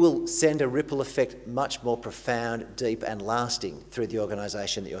 you will send a ripple effect much more profound, deep and lasting through the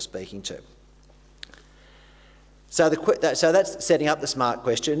organisation that you're speaking to. So that's setting up the smart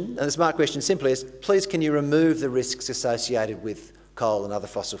question. And the smart question simply is, please can you remove the risks associated with coal and other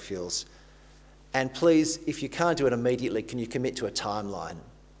fossil fuels? And please, if you can't do it immediately, can you commit to a timeline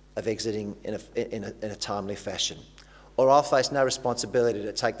of exiting in a timely fashion? Or I'll face no responsibility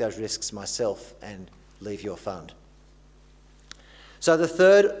to take those risks myself and leave your fund. So the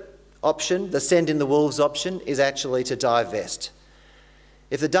third option, the send in the wolves option, is actually to divest.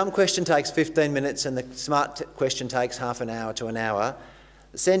 If the dumb question takes 15 minutes and the smart question takes half an hour to an hour,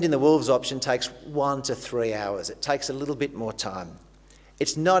 the send in the wolves option takes 1 to 3 hours. It takes a little bit more time.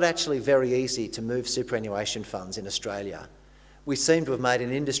 It's not actually very easy to move superannuation funds in Australia. We seem to have made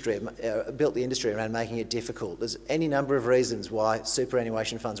an industry, built the industry around making it difficult. There's any number of reasons why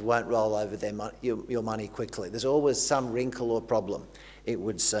superannuation funds won't roll over your money quickly. There's always some wrinkle or problem, it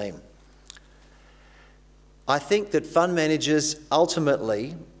would seem. I think that fund managers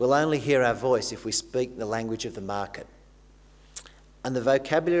ultimately will only hear our voice if we speak the language of the market. And the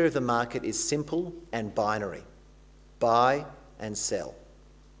vocabulary of the market is simple and binary: buy and sell.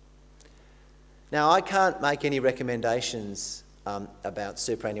 Now, I can't make any recommendations about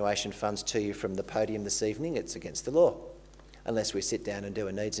superannuation funds to you from the podium this evening. It's against the law, unless we sit down and do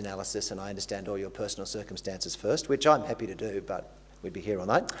a needs analysis and I understand all your personal circumstances first, which I'm happy to do, but we'd be here all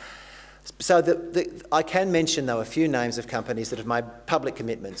night. So I can mention, though, a few names of companies that have made public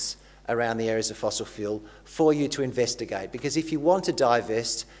commitments around the areas of fossil fuel for you to investigate, because if you want to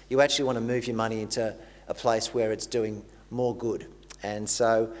divest, you actually want to move your money into a place where it's doing more good. And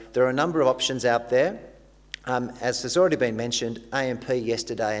so there are a number of options out there. As has already been mentioned, AMP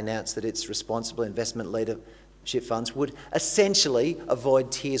yesterday announced that its responsible investment leadership funds would essentially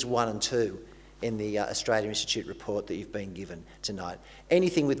avoid tiers 1 and 2 in the Australia Institute report that you've been given tonight.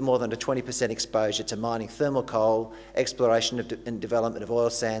 Anything with more than a 20% exposure to mining thermal coal, exploration and development of oil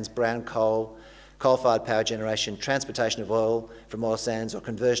sands, brown coal, coal-fired power generation, transportation of oil from oil sands or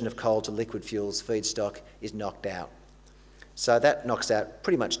conversion of coal to liquid fuels feedstock is knocked out. So that knocks out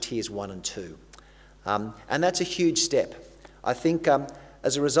pretty much tiers 1 and 2. And that's a huge step. I think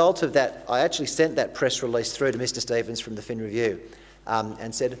as a result of that, I actually sent that press release through to Mr Stevens from the Fin Review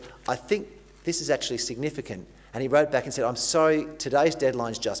and said, I think this is actually significant. And he wrote back and said, I'm sorry, today's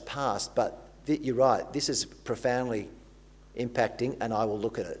deadline's just passed, but you're right, this is profoundly impacting and I will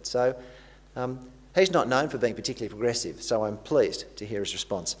look at it. So he's not known for being particularly progressive, so I'm pleased to hear his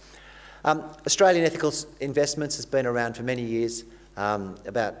response. Australian Ethical Investments has been around for many years,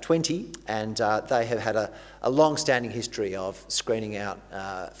 about 20, and they have had a long-standing history of screening out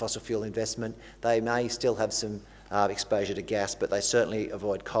fossil fuel investment. They may still have some exposure to gas, but they certainly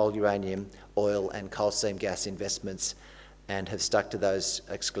avoid coal, uranium, oil and coal seam gas investments and have stuck to those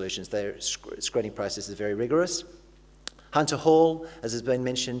exclusions. Their screening process is very rigorous. Hunter Hall, as has been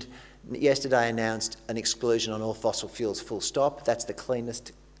mentioned, yesterday announced an exclusion on all fossil fuels full stop. That's the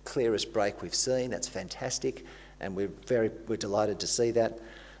clearest break we've seen. That's fantastic, and we're delighted to see that.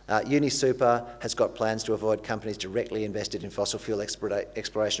 UniSuper has got plans to avoid companies directly invested in fossil fuel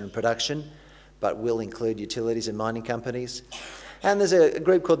exploration and production, but will include utilities and mining companies. And there's a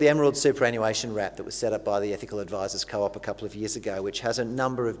group called the Emerald Superannuation Wrap that was set up by the Ethical Advisors Co-op a couple of years ago, which has a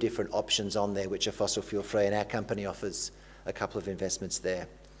number of different options on there which are fossil fuel free, and our company offers a couple of investments there.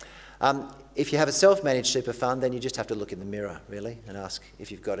 If you have a self-managed super fund, then you just have to look in the mirror, really, and ask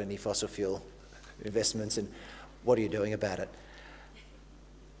if you've got any fossil fuel investments and what are you doing about it.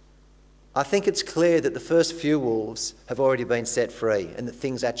 I think it's clear that the first few wolves have already been set free and that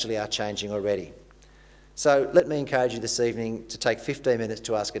things actually are changing already. So let me encourage you this evening to take 15 minutes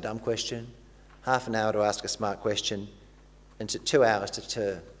to ask a dumb question, half an hour to ask a smart question, and 2 hours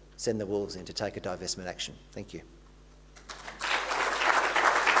to send the wolves in to take a divestment action. Thank you.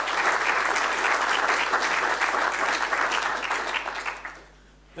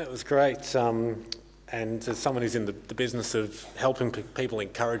 That was great. And as someone who's in the business of helping people,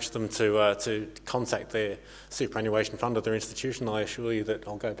 encourage them to contact their superannuation fund or their institution, I assure you that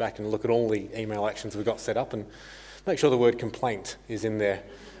I'll go back and look at all the email actions we've got set up and make sure the word complaint is in there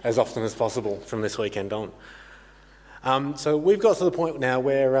as often as possible from this weekend on. So we've got to the point now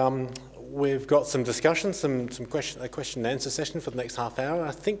where we've got some discussion, a question and answer session for the next half hour.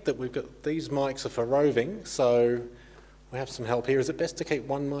 I think that we've got, these mics are for roving, so we have some help here. Is it best to keep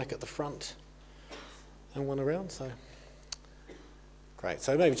one mic at the front and one around? So great.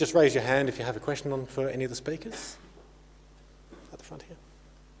 So maybe just raise your hand if you have a question for any of the speakers at the front here.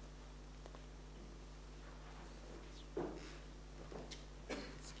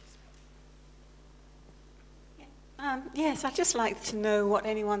 Yes, I'd just like to know what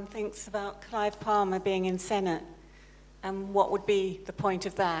anyone thinks about Clive Palmer being in Senate and what would be the point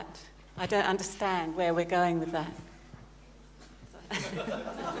of that. I don't understand where we're going with that.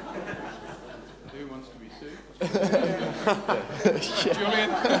 Who wants to be sued? Julian?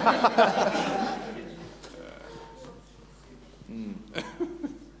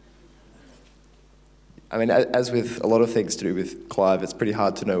 I mean, as with a lot of things to do with Clive, it's pretty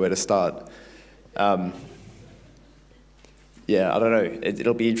hard to know where to start. Yeah, I don't know.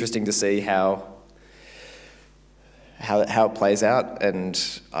 It'll be interesting to see how it plays out, and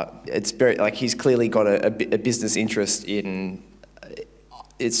it's very, like, he's clearly got a business interest in.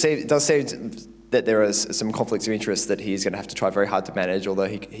 It does seem that there are some conflicts of interest that he's going to have to try very hard to manage, although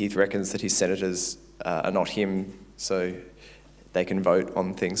he reckons that his senators are not him, so they can vote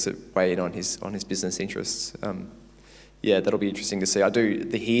on things that weigh in on his business interests. Yeah, that'll be interesting to see.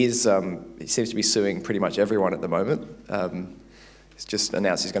 He seems to be suing pretty much everyone at the moment. He's just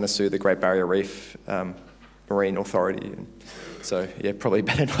announced he's going to sue the Great Barrier Reef Marine Authority. So yeah, probably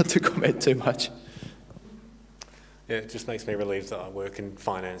better not to comment too much. Yeah, it just makes me relieved that I work in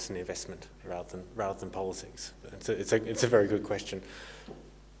finance and investment rather than politics. It's a very good question.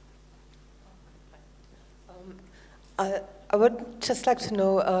 I would just like to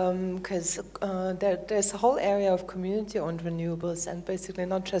know, because there's a whole area of community-owned renewables, and basically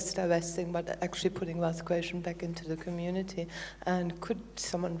not just divesting, but actually putting wealth creation back into the community. And could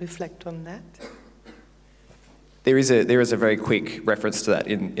someone reflect on that? There is a very quick reference to that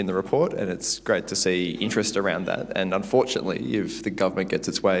in the report, and it's great to see interest around that. And unfortunately, if the government gets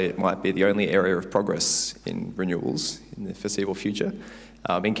its way, it might be the only area of progress in renewables in the foreseeable future.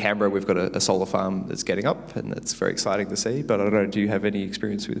 In Canberra, we've got a solar farm that's getting up, and that's very exciting to see. But I don't know, do you have any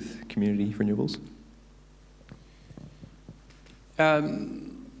experience with community renewables?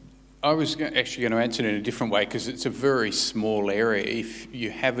 I was actually going to answer it in a different way, because it's a very small area. If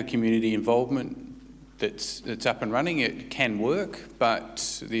you have a community involvement that's up and running, it can work,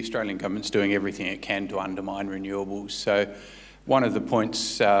 but the Australian government's doing everything it can to undermine renewables. So one of the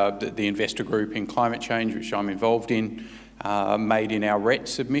points that the investor group in climate change, which I'm involved in, made in our RET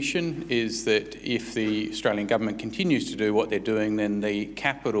submission is that if the Australian government continues to do what they're doing, then the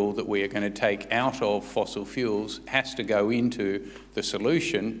capital that we are going to take out of fossil fuels has to go into the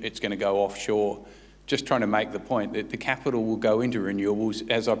solution. It's going to go offshore. Just trying to make the point that the capital will go into renewables.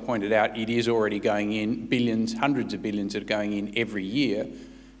 As I pointed out, it is already going in, billions, hundreds of billions are going in every year,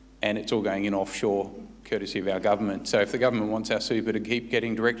 and it's all going in offshore, courtesy of our government. So if the government wants our super to keep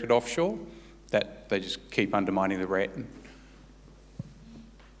getting directed offshore, that they just keep undermining the RET.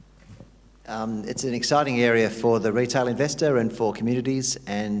 It's an exciting area for the retail investor and for communities,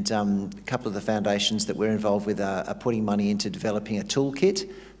 and a couple of the foundations that we're involved with are putting money into developing a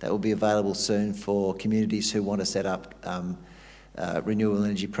toolkit that will be available soon for communities who want to set up renewable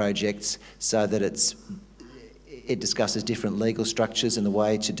energy projects, so that it discusses different legal structures and the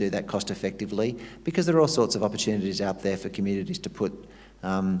way to do that cost effectively, because there are all sorts of opportunities out there for communities to put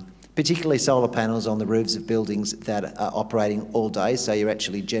particularly solar panels on the roofs of buildings that are operating all day, so you're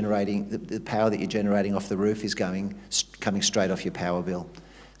actually generating, the power that you're generating off the roof is coming straight off your power bill.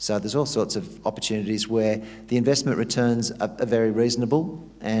 So there's all sorts of opportunities where the investment returns are very reasonable,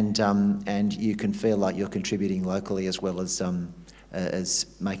 and you can feel like you're contributing locally as well as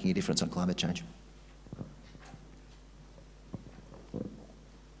making a difference on climate change.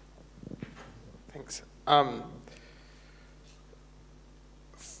 Thanks.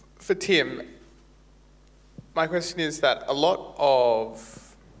 For Tim, my question is that a lot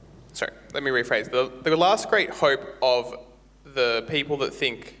of, sorry, let me rephrase. The last great hope of the people that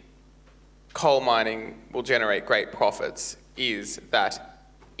think coal mining will generate great profits is that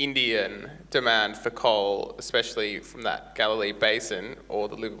Indian demand for coal, especially from that Galilee Basin or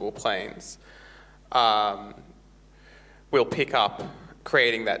the Liverpool Plains, will pick up,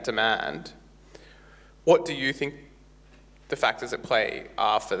 creating that demand. What do you think the factors at play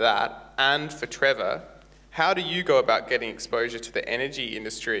are for that? And for Trevor, how do you go about getting exposure to the energy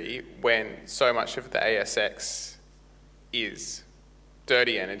industry when so much of the ASX is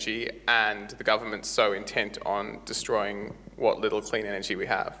dirty energy and the government's so intent on destroying what little clean energy we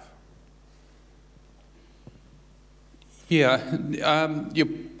have? Yeah, your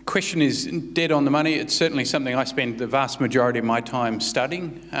question is dead on the money. It's certainly something I spend the vast majority of my time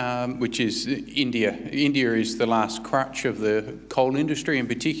studying, which is India. India is the last crutch of the coal industry in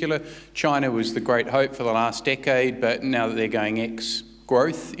particular. China was the great hope for the last decade, but now that they're going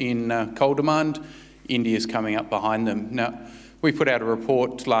ex-growth in coal demand, India's coming up behind them. Now, we put out a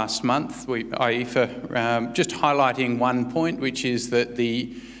report last month, IEFA, just highlighting one point, which is that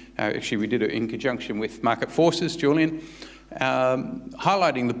actually we did it in conjunction with Market Forces, Julian,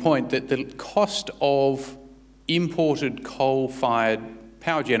 highlighting the point that the cost of imported coal-fired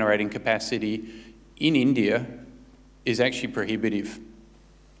power generating capacity in India is actually prohibitive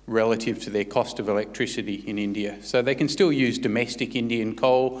relative to their cost of electricity in India. So they can still use domestic Indian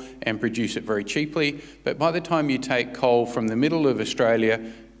coal and produce it very cheaply, but by the time you take coal from the middle of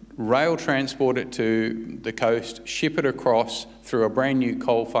Australia, rail transport it to the coast, ship it across through a brand new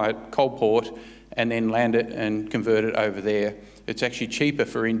coal port, and then land it and convert it over there. It's actually cheaper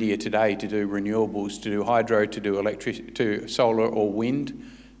for India today to do renewables, to do hydro, to do electricity, to solar or wind,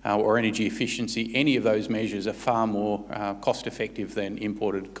 or energy efficiency. Any of those measures are far more cost effective than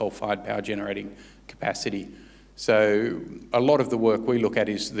imported coal-fired power generating capacity. So a lot of the work we look at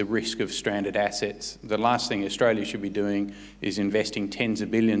is the risk of stranded assets. The last thing Australia should be doing is investing tens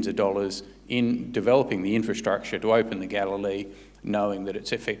of billions of dollars in developing the infrastructure to open the Galilee, knowing that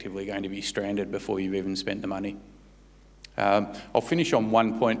it's effectively going to be stranded before you've even spent the money. I'll finish on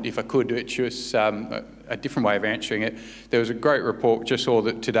one point, if I could, which was a different way of answering it. There was a great report, just saw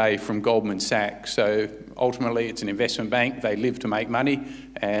that today, from Goldman Sachs. So ultimately, it's an investment bank. They live to make money,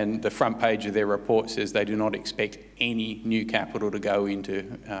 and the front page of their report says they do not expect any new capital to go into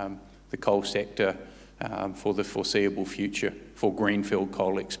the coal sector for the foreseeable future for greenfield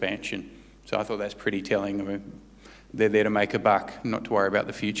coal expansion. So I thought that's pretty telling. I mean, they're there to make a buck, not to worry about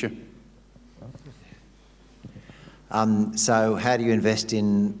the future. So how do you invest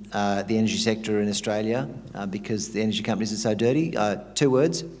in the energy sector in Australia? Because the energy companies are so dirty. 2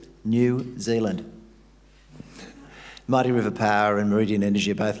 words: New Zealand. Mighty River Power and Meridian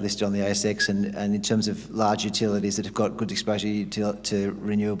Energy are both listed on the ASX, and in terms of large utilities that have got good exposure to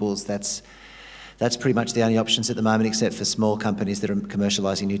renewables, that's pretty much the only options at the moment, except for small companies that are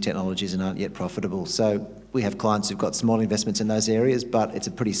commercialising new technologies and aren't yet profitable. So we have clients who've got small investments in those areas, but it's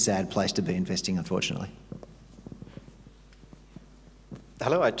a pretty sad place to be investing, unfortunately.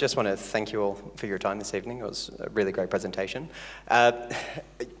 Hello, I just want to thank you all for your time this evening. It was a really great presentation.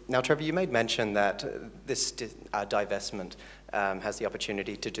 Now, Trevor, you made mention that this divestment has the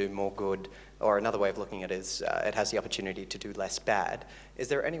opportunity to do more good, or another way of looking at it is it has the opportunity to do less bad. Is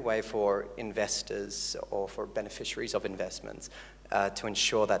there any way for investors or for beneficiaries of investments to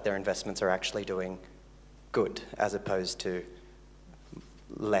ensure that their investments are actually doing good as opposed to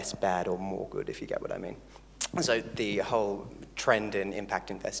less bad or more good, if you get what I mean? So the whole trend in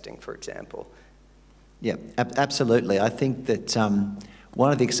impact investing, for example. Yeah, absolutely. I think that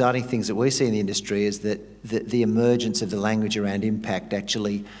one of the exciting things that we see in the industry is that the emergence of the language around impact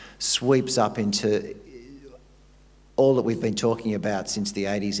actually sweeps up into all that we've been talking about since the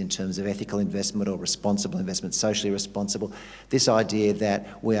 80s in terms of ethical investment or responsible investment, socially responsible. This idea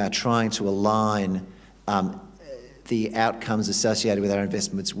that we are trying to align the outcomes associated with our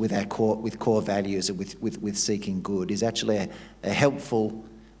investments with our core values and with seeking good is actually a helpful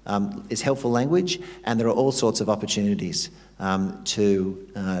language, and there are all sorts of opportunities to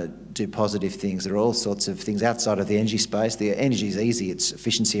do positive things. There are all sorts of things outside of the energy space. The energy is easy, it's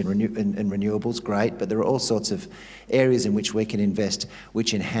efficiency and renewables, great, but there are all sorts of areas in which we can invest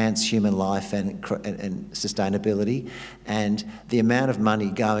which enhance human life and sustainability, and the amount of money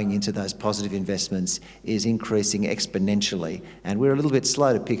going into those positive investments is increasing exponentially, and we're a little bit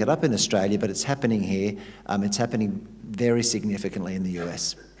slow to pick it up in Australia, but it's happening here. It's happening very significantly in the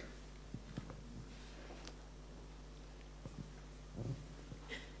US.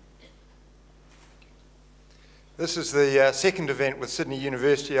 This is the second event with Sydney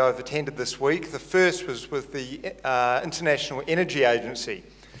University I've attended this week. The first was with the International Energy Agency,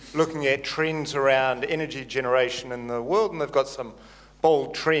 looking at trends around energy generation in the world, and they've got some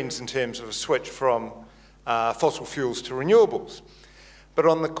bold trends in terms of a switch from fossil fuels to renewables. But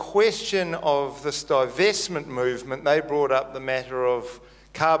on the question of this divestment movement, they brought up the matter of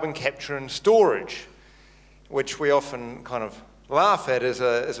carbon capture and storage, which we often kind of laugh at as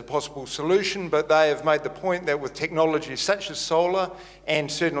a possible solution, but they have made the point that with technologies such as solar and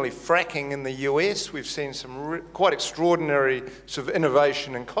certainly fracking in the US, we've seen some quite extraordinary sort of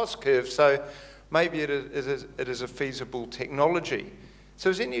innovation and cost curves, so maybe it is a feasible technology. So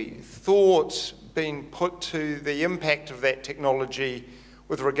has any thoughts been put to the impact of that technology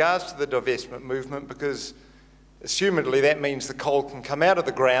with regards to the divestment movement? Because assumedly that means the coal can come out of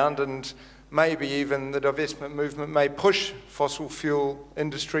the ground, and maybe even the divestment movement may push fossil fuel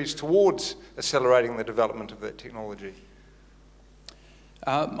industries towards accelerating the development of that technology.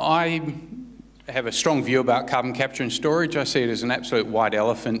 I have a strong view about carbon capture and storage. I see it as an absolute white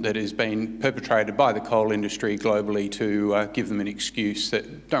elephant that has been perpetrated by the coal industry globally to give them an excuse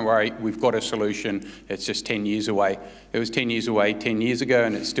that, don't worry, we've got a solution, it's just 10 years away. It was 10 years away 10 years ago,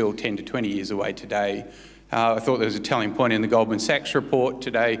 and it's still 10 to 20 years away today. I thought there was a telling point in the Goldman Sachs report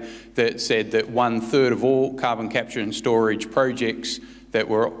today that said that 1/3 of all carbon capture and storage projects that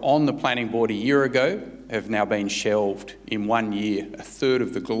were on the planning board a year ago have now been shelved in 1 year. 1/3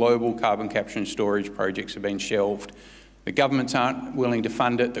 of the global carbon capture and storage projects have been shelved. The governments aren't willing to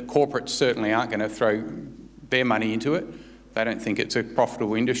fund it. The corporates certainly aren't going to throw their money into it. They don't think it's a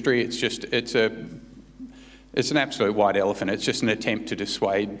profitable industry. It's an absolute white elephant. It's just an attempt to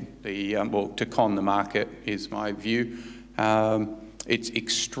dissuade to con the market, is my view. It's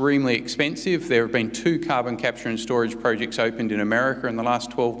extremely expensive. There have been 2 carbon capture and storage projects opened in America in the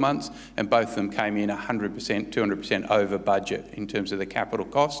last 12 months, and both of them came in 100%, 200% over budget in terms of the capital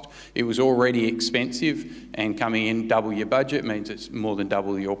cost. It was already expensive, and coming in double your budget means it's more than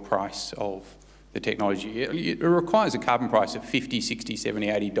double your price of the technology. It requires a carbon price of $50, $60, $70,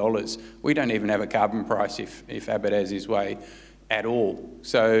 $80. We don't even have a carbon price if Abbott has his way at all.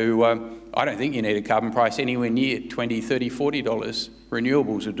 So I don't think you need a carbon price anywhere near $20, $30, $40.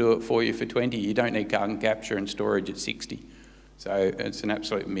 Renewables will do it for you for 20. You don't need carbon capture and storage at 60. So it's an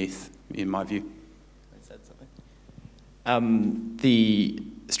absolute myth, in my view. The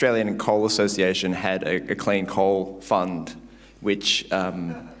Australian Coal Association had a clean coal fund, which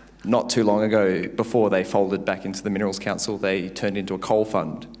not too long ago, before they folded back into the Minerals Council, they turned into a coal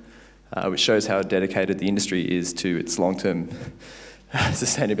fund, which shows how dedicated the industry is to its long-term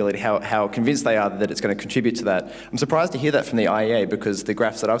sustainability, how convinced they are that it's going to contribute to that. I'm surprised to hear that from the IEA, because the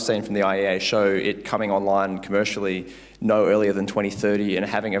graphs that I've seen from the IEA show it coming online commercially no earlier than 2030 and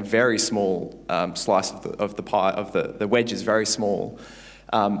having a very small slice of the pie, the wedge is very small.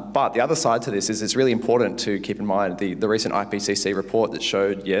 But the other side to this is it's really important to keep in mind the recent IPCC report that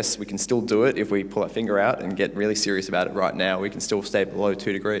showed, yes, we can still do it if we pull our finger out and get really serious about it right now. We can still stay below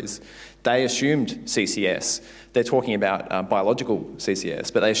 2 degrees. They assumed CCS. They're talking about biological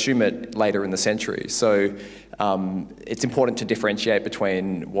CCS, but they assume it later in the century. So it's important to differentiate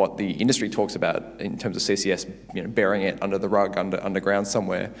between what the industry talks about in terms of CCS, burying it under the rug, underground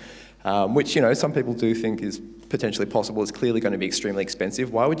somewhere, which, some people do think is potentially possible. It's clearly going to be extremely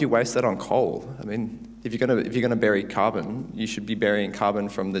expensive. Why would you waste that on coal? I mean, if you're going to bury carbon, you should be burying carbon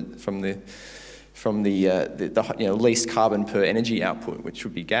from the least carbon per energy output, which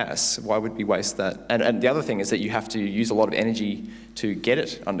would be gas. Why would we waste that? And the other thing is that you have to use a lot of energy to get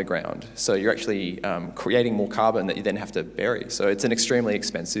it underground. So you're actually creating more carbon that you then have to bury. So it's an extremely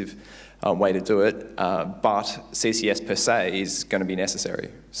expensive way to do it. But CCS per se is going to be necessary.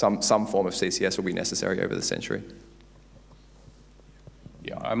 Some form of CCS will be necessary over the century.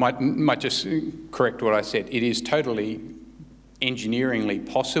 Yeah, I might just correct what I said. It is totally engineeringly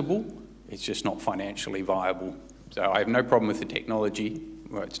possible. It's just not financially viable. So I have no problem with the technology.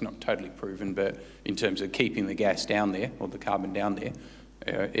 Well, it's not totally proven, but in terms of keeping the gas down there, or the carbon down there,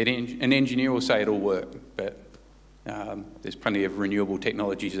 an engineer will say it'll work, but there's plenty of renewable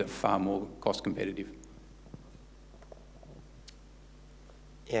technologies that are far more cost competitive.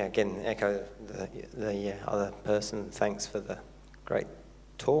 Yeah, again, echo the other person. Thanks for the great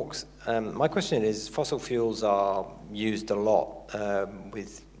talks. My question is, fossil fuels are used a lot for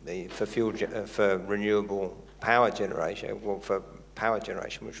renewable power generation,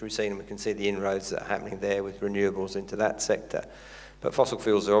 which we've seen, and we can see the inroads that are happening there with renewables into that sector. But fossil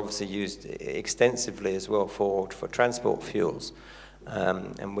fuels are obviously used extensively as well for transport fuels.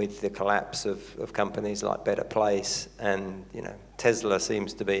 And with the collapse of companies like Better Place, and Tesla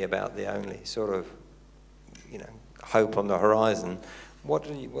seems to be about the only sort of hope on the horizon.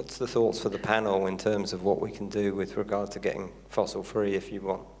 What's the thoughts for the panel in terms of what we can do with regard to getting fossil free if you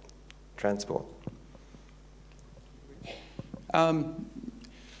want transport? Have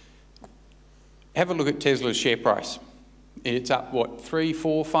a look at Tesla's share price. It's up, what,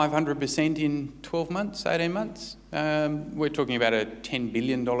 300%, 400%, 500% in 12 months, 18 months? We're talking about a $10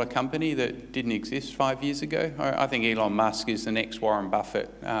 billion company that didn't exist 5 years ago. I think Elon Musk is the next Warren Buffett.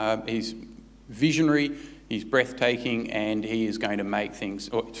 He's visionary, he's breathtaking, and he is going to make things,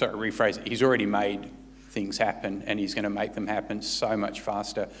 rephrase it, he's already made things happen, and he's going to make them happen so much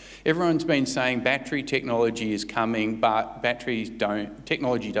faster. Everyone's been saying battery technology is coming, but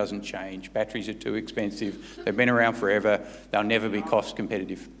technology doesn't change. Batteries are too expensive. They've been around forever. They'll never be cost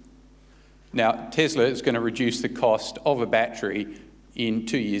competitive. Now, Tesla is going to reduce the cost of a battery in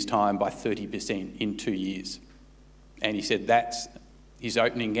 2 years' time by 30% in 2 years. And he said that's his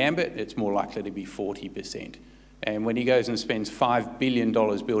opening gambit. It's more likely to be 40%. And when he goes and spends $5 billion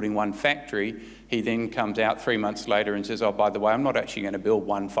building one factory, he then comes out 3 months later and says, oh, by the way, I'm not actually going to build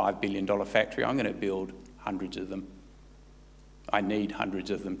one $5 billion factory. I'm going to build hundreds of them. I need hundreds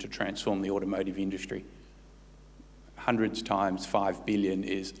of them to transform the automotive industry. Hundreds times 5 billion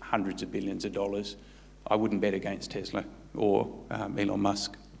is hundreds of billions of dollars. I wouldn't bet against Tesla or Elon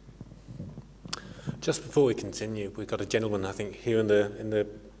Musk. Just before we continue, we've got a gentleman, I think, here in the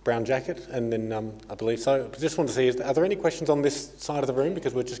brown jacket, and then I believe so. I just want to see, are there any questions on this side of the room?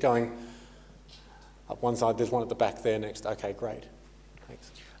 Because we're just going up one side. There's one at the back there next. Okay, great. Thanks.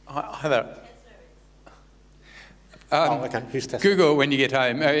 Hi there. Okay, who's Tesla? Google when you get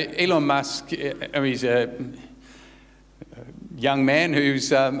home. Elon Musk, he's a young man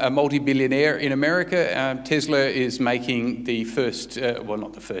who's a multi-billionaire in America. Tesla is making the first, well,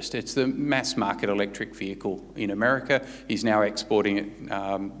 not the first, it's the mass market electric vehicle in America. He's now exporting it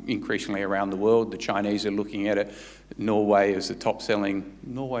increasingly around the world. The Chinese are looking at it. Norway is the top-selling,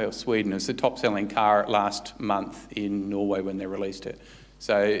 Norway or Sweden is the top-selling car last month in Norway when they released it.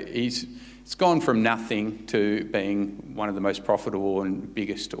 So it's gone from nothing to being one of the most profitable and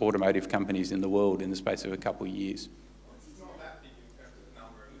biggest automotive companies in the world in the space of a couple of years.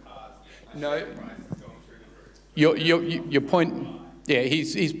 No, your point, yeah,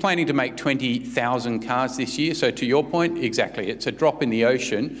 he's planning to make 20,000 cars this year. So to your point, exactly, it's a drop in the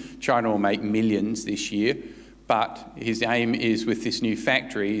ocean. China will make millions this year, but his aim is with this new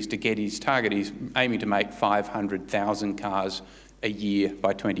factory is to get his target. He's aiming to make 500,000 cars a year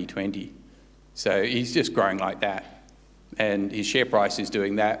by 2020. So he's just growing like that. And his share price is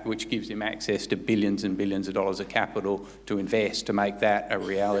doing that, which gives him access to billions and billions of dollars of capital to invest to make that a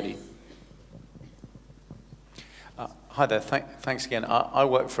reality. Hi there, thanks again. I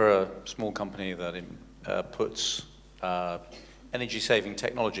work for a small company that puts energy-saving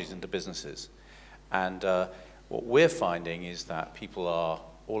technologies into businesses. And what we're finding is that people are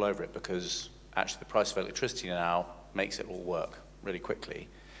all over it because actually the price of electricity now makes it all work really quickly.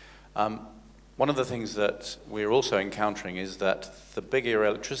 One of the things that we're also encountering is that the bigger your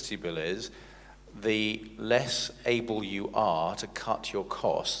electricity bill is, the less able you are to cut your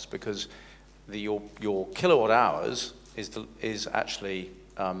costs because your kilowatt hours is actually,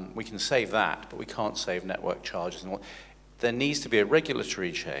 we can save that, but we can't save network charges. And there needs to be a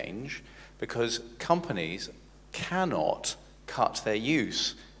regulatory change because companies cannot cut their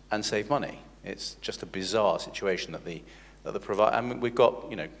use and save money. It's just a bizarre situation that the we've got,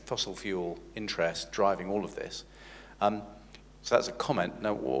 you know, fossil fuel interest driving all of this. So that's a comment.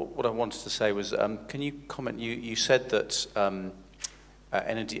 Now, what I wanted to say was, can you comment? You said that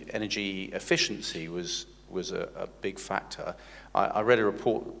energy efficiency was a big factor. I read a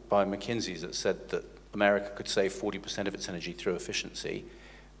report by McKinsey that said that America could save 40% of its energy through efficiency.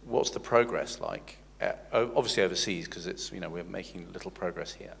 What's the progress like? Obviously overseas, because it's, you know, we're making little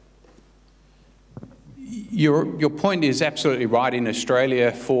progress here. Your point is absolutely right. In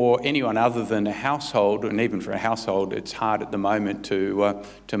Australia, for anyone other than a household, and even for a household, it's hard at the moment to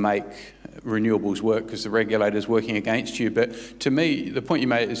make renewables work because the regulator's working against you. But to me, the point you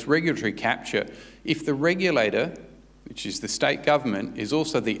made is regulatory capture. If the regulator, which is the state government, is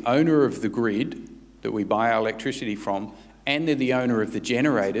also the owner of the grid that we buy our electricity from, and they're the owner of the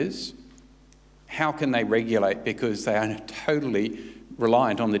generators, how can they regulate? Because they are totally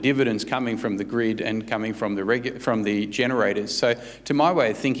reliant on the dividends coming from the grid and coming from the generators. So to my way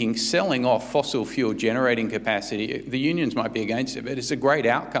of thinking, selling off fossil fuel generating capacity, the unions might be against it, but it's a great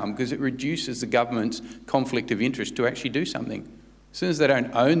outcome because it reduces the government's conflict of interest to actually do something. As soon as they don't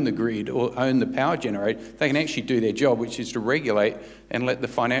own the grid or own the power generator, they can actually do their job, which is to regulate and let the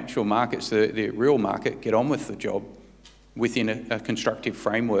financial markets, the real market, get on with the job within a constructive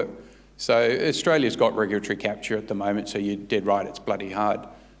framework. So Australia's got regulatory capture at the moment, so you're dead right, it's bloody hard.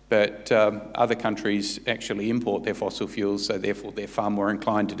 But other countries actually import their fossil fuels, so therefore they're far more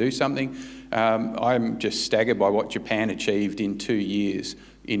inclined to do something. I'm just staggered by what Japan achieved in 2 years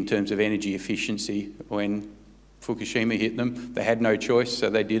in terms of energy efficiency when Fukushima hit them. They had no choice, so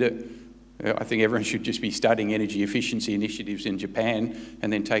they did it. I think everyone should just be studying energy efficiency initiatives in Japan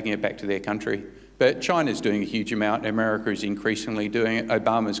and then taking it back to their country. But China's doing a huge amount. America is increasingly doing it.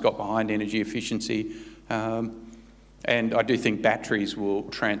 Obama's got behind energy efficiency. And I do think batteries will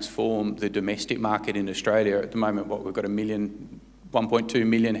transform the domestic market in Australia. At the moment, we've got 1.2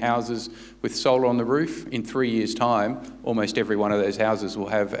 million houses with solar on the roof. In 3 years' time, almost every one of those houses will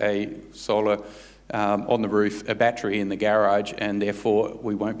have a solar on the roof, a battery in the garage, and therefore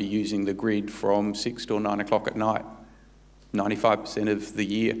we won't be using the grid from 6 till 9 o'clock at night, 95% of the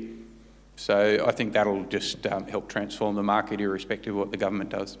year. So I think that'll just help transform the market irrespective of what the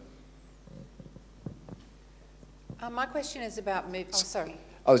government does. My question is about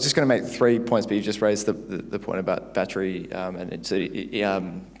I was just going to make 3 points, but you just raised the point about battery and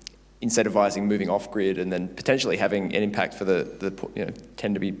incentivising moving off grid and then potentially having an impact for the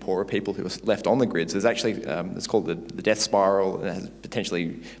tend to be poorer people who are left on the grid. So there's actually, it's called the death spiral, and it has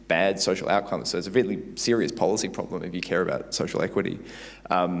potentially bad social outcomes. So it's a really serious policy problem if you care about social equity.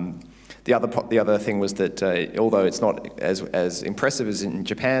 The other thing was that although it's not as impressive as in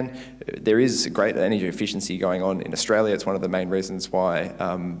Japan, there is great energy efficiency going on in Australia. It's one of the main reasons why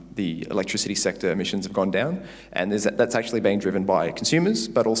the electricity sector emissions have gone down. And that's actually being driven by consumers,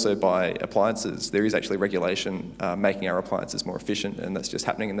 but also by appliances. There is actually regulation making our appliances more efficient, and that's just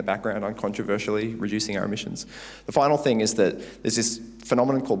happening in the background, uncontroversially reducing our emissions. The final thing is that there's this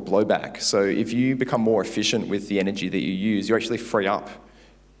phenomenon called blowback. So if you become more efficient with the energy that you use, you actually free up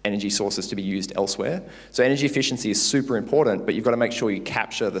energy sources to be used elsewhere. So energy efficiency is super important, but you've got to make sure you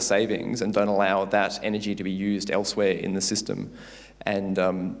capture the savings and don't allow that energy to be used elsewhere in the system. And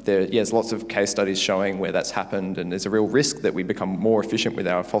there's lots of case studies showing where that's happened, and there's a real risk that we become more efficient with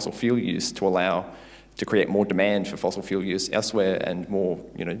our fossil fuel use to create more demand for fossil fuel use elsewhere and more,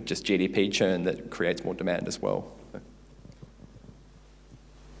 just GDP churn that creates more demand as well.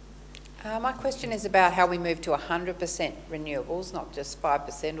 My question is about how we move to 100% renewables, not just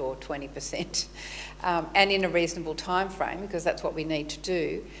 5% or 20%, and in a reasonable time frame, because that's what we need to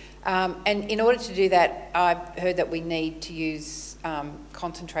do. And in order to do that, I've heard that we need to use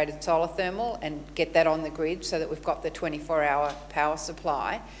concentrated solar thermal and get that on the grid so that we've got the 24-hour power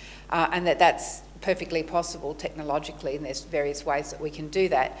supply, and that's perfectly possible technologically, and there's various ways that we can do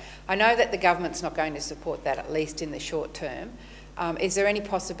that. I know that the government's not going to support that, at least in the short term. Is there any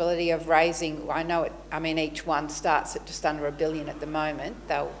possibility of raising, each one starts at just under $1 billion at the moment.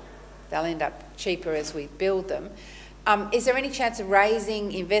 They'll end up cheaper as we build them. Is there any chance of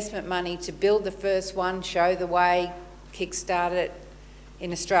raising investment money to build the first one, show the way, kickstart it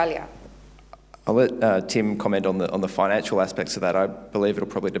in Australia? I'll let Tim comment on the financial aspects of that. I believe it'll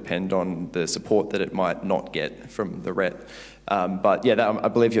probably depend on the support that it might not get from the RET. But yeah, I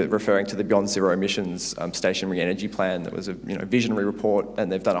believe you're referring to the Beyond Zero Emissions Stationary Energy Plan. That was a visionary report,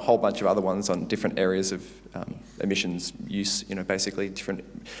 and they've done a whole bunch of other ones on different areas of emissions use, basically different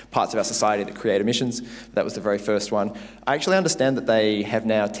parts of our society that create emissions. That was the very first one. I actually understand that they have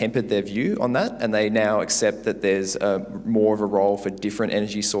now tempered their view on that, and they now accept that there's more of a role for different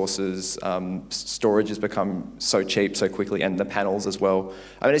energy sources. Storage has become so cheap so quickly, and the panels as well.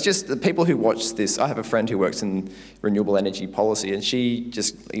 I mean, it's just the people who watch this. I have a friend who works in renewable energy policy, and she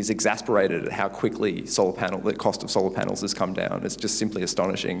just is exasperated at how quickly the cost of solar panels has come down. It's just simply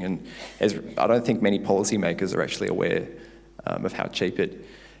astonishing, and I don't think many policymakers are actually aware of how cheap it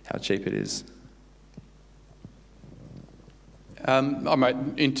is.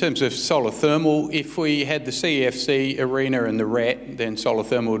 In terms of solar thermal, if we had the CEFC, ARENA and the RET, then solar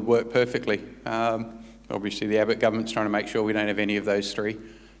thermal would work perfectly. Obviously the Abbott government's trying to make sure we don't have any of those three.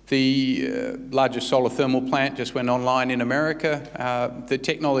 The largest solar thermal plant just went online in America. The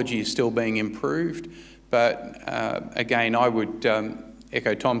technology is still being improved, but again, I would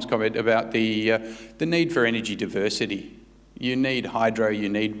echo Tom's comment about the need for energy diversity. You need hydro, you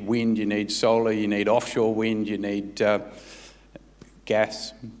need wind, you need solar, you need offshore wind, you need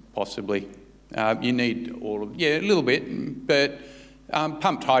gas, possibly. You need a little bit, but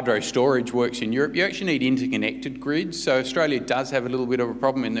pumped hydro storage works in Europe. You actually need interconnected grids. So Australia does have a little bit of a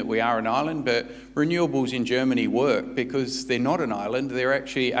problem in that we are an island, but renewables in Germany work because they're not an island. They're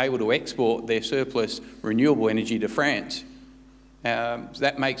actually able to export their surplus renewable energy to France. So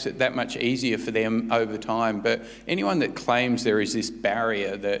that makes it that much easier for them over time. But anyone that claims there is this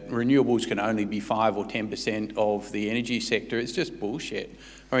barrier that renewables can only be 5 or 10% of the energy sector, it's just bullshit.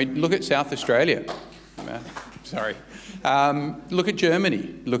 I mean, look at South Australia. Sorry. Look at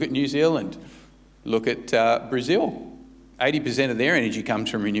Germany, look at New Zealand, look at Brazil. 80% of their energy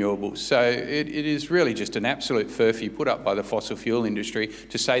comes from renewables. So it is really just an absolute furphy put up by the fossil fuel industry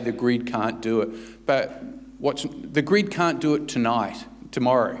to say the grid can't do it. But the grid can't do it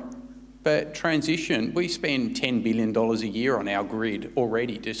tomorrow. But transition, we spend $10 billion a year on our grid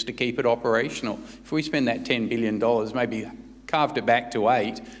already just to keep it operational. If we spend that $10 billion, maybe carved it back to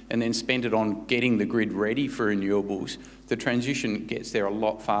 8 and then spent it on getting the grid ready for renewables, the transition gets there a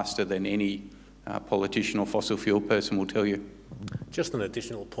lot faster than any politician or fossil fuel person will tell you. Just an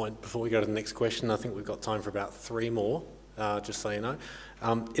additional point before we go to the next question. I think we've got time for about 3 more, just so you know,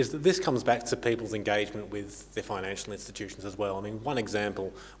 is that this comes back to people's engagement with their financial institutions as well. I mean, one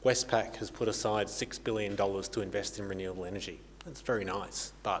example, Westpac has put aside $6 billion to invest in renewable energy. That's very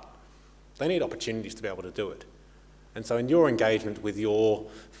nice, but they need opportunities to be able to do it. And so in your engagement with your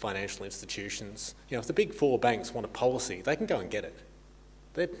financial institutions, if the big 4 banks want a policy, they can go and get it.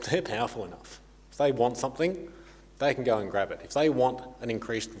 They're powerful enough. If they want something, they can go and grab it. If they want an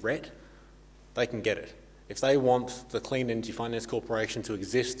increased RET, they can get it. If they want the Clean Energy Finance Corporation to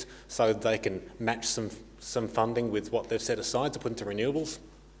exist so that they can match some funding with what they've set aside to put into renewables,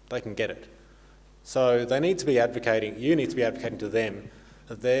 they can get it. So they need to be advocating, you need to be advocating to them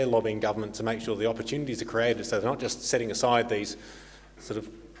that they're lobbying government to make sure the opportunities are created so they're not just setting aside these sort of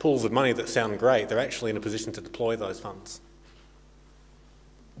pools of money that sound great, they're actually in a position to deploy those funds.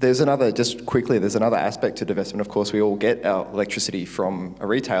 There's another aspect to divestment. Of course, we all get our electricity from a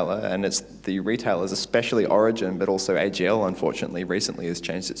retailer, and it's the retailers, especially Origin, but also AGL, unfortunately, recently has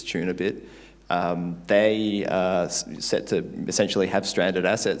changed its tune a bit. They are set to essentially have stranded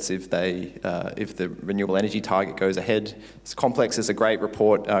assets if the renewable energy target goes ahead. It's complex. There's a great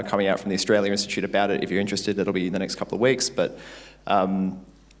report coming out from the Australia Institute about it. If you're interested, it'll be in the next couple of weeks. But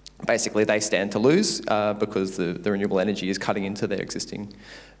basically, they stand to lose because the renewable energy is cutting into their existing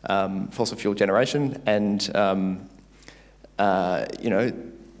fossil fuel generation, and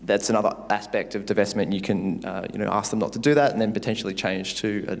that's another aspect of divestment. You can ask them not to do that and then potentially change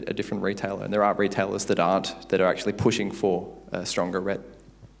to a different retailer. And there are retailers that are actually pushing for a stronger RET.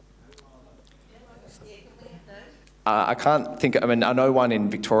 I can't think, I mean, I know one in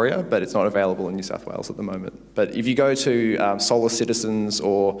Victoria, but it's not available in New South Wales at the moment. But if you go to Solar Citizens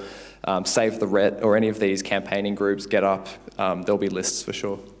or Save the Ret or any of these campaigning groups, Get Up, there'll be lists for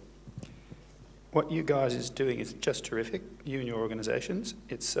sure. What you guys is doing is just terrific, you and your organisations.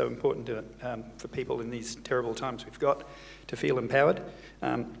 It's so important to, for people in these terrible times we've got to feel empowered.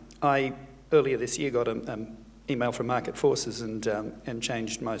 I, earlier this year, got an email from Market Forces and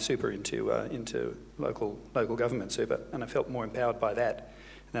changed my super into local government super, and I felt more empowered by that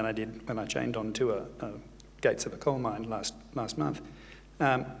than I did when I chained on to a gates of a coal mine last month.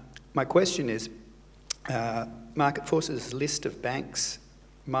 My question is, Market Forces' list of banks,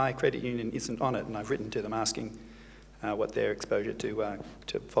 my credit union isn't on it, and I've written to them asking what their exposure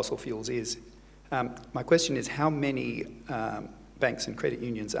to fossil fuels is. My question is, how many banks and credit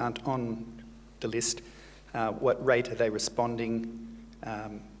unions aren't on the list? What rate are they responding?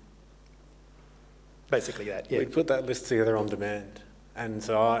 Basically that, yeah. We put that list together on demand, and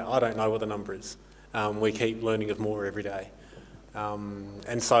so I don't know what the number is. We keep learning of more every day.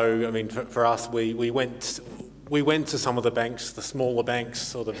 And so, I mean, for us, we went to some of the banks, the smaller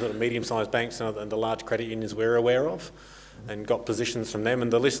banks, or the sort of medium-sized banks and the large credit unions we're aware of, and got positions from them.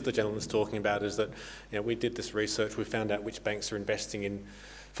 And the list the gentleman's talking about is that, you know, we did this research, we found out which banks are investing in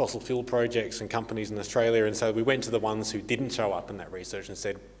fossil fuel projects and companies in Australia, and so we went to the ones who didn't show up in that research and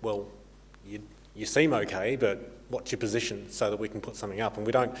said, well, you seem okay, but what's your position, so that we can put something up. And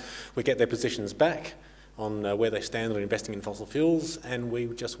we get their positions back on where they stand on investing in fossil fuels, and we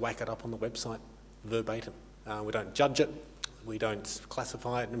just whack it up on the website verbatim. We don't judge it, we don't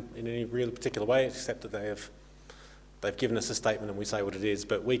classify it in any really particular way, except that they've given us a statement and we say what it is.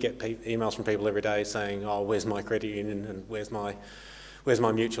 But we get emails from people every day saying, oh, where's my credit union and where's my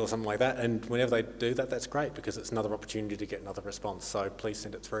mutual or something like that. And whenever they do that, that's great, because it's another opportunity to get another response. So please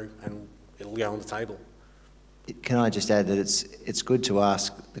send it through and it'll go on the table. Can I just add that it's good to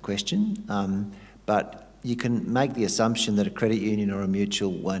ask the question, but you can make the assumption that a credit union or a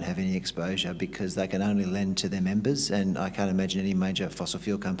mutual won't have any exposure because they can only lend to their members, and I can't imagine any major fossil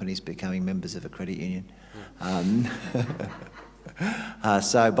fuel companies becoming members of a credit union.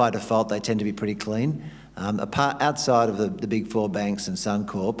 So by default, they tend to be pretty clean. Outside of the big four banks and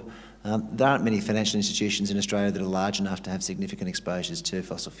Suncorp, there aren't many financial institutions in Australia that are large enough to have significant exposures to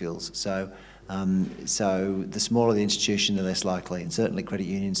fossil fuels. So the smaller the institution, the less likely. And certainly credit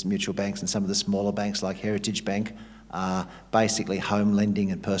unions, mutual banks, and some of the smaller banks like Heritage Bank are basically home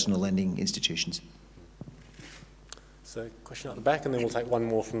lending and personal lending institutions. So question at the back, and then we'll take one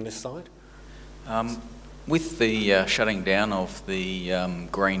more from this side. With the shutting down of the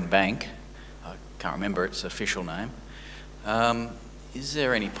Green Bank, I can't remember its official name, is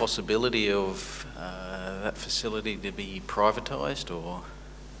there any possibility of that facility to be privatised, or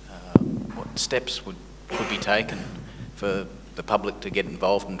what steps could be taken for the public to get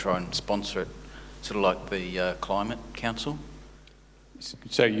involved and try and sponsor it, sort of like the Climate Council?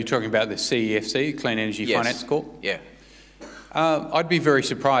 So you're talking about the CEFC, Clean Energy Finance Corp? Yeah. I'd be very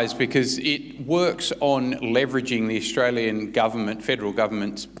surprised, because it works on leveraging the Australian government, federal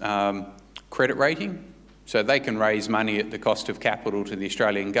government's credit rating. So they can raise money at the cost of capital to the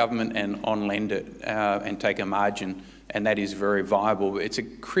Australian government and on-lend it and take a margin, and that is very viable. It's a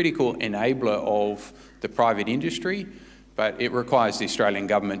critical enabler of the private industry, but it requires the Australian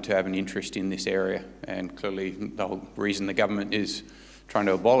government to have an interest in this area, and clearly the whole reason the government is trying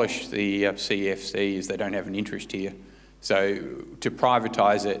to abolish the CEFC is they don't have an interest here. So to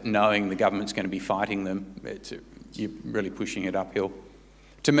privatise it, knowing the government's going to be fighting them, you're really pushing it uphill.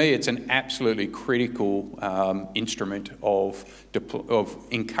 To me, it's an absolutely critical instrument of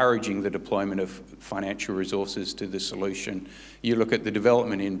encouraging the deployment of financial resources to the solution. You look at the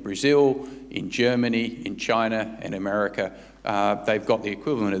development in Brazil, in Germany, in China and America, they've got the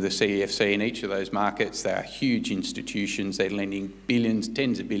equivalent of the CEFC in each of those markets. They are huge institutions. They're lending billions,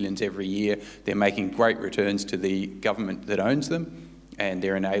 tens of billions every year. They're making great returns to the government that owns them, and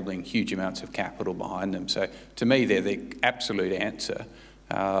they're enabling huge amounts of capital behind them. So to me, they're the absolute answer.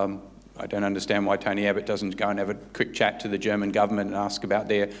 I don't understand why Tony Abbott doesn't go and have a quick chat to the German government and ask about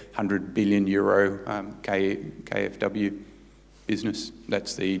their €100 billion KfW business.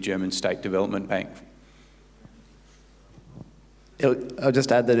 That's the German State Development Bank. I'll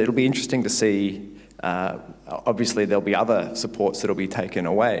just add that it'll be interesting to see, obviously there'll be other supports that'll be taken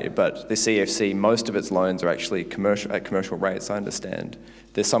away, but the CFC, most of its loans are actually at commercial rates, I understand.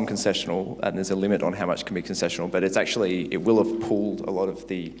 There's some concessional, and there's a limit on how much can be concessional, but it will have pulled a lot of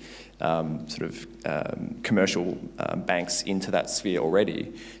the commercial banks into that sphere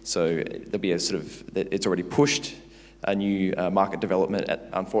already. So there'll be it's already pushed a new market development,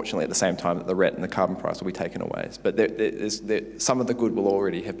 unfortunately, at the same time that the RET and the carbon price will be taken away. But some of the good will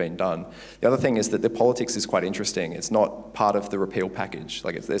already have been done. The other thing is that the politics is quite interesting. It's not part of the repeal package.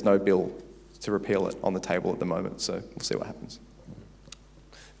 Like, there's no bill to repeal it on the table at the moment, so we'll see what happens.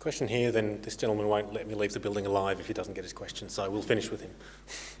 Question here, then this gentleman won't let me leave the building alive if he doesn't get his question, so we'll finish with him.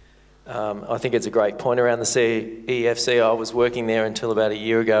 I think it's a great point around the CEFC. I was working there until about a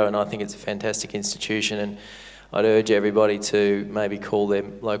year ago, and I think it's a fantastic institution, and I'd urge everybody to maybe call their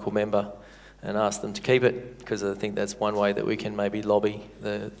local member and ask them to keep it, because I think that's one way that we can maybe lobby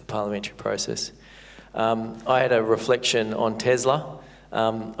the parliamentary process. I had a reflection on Tesla.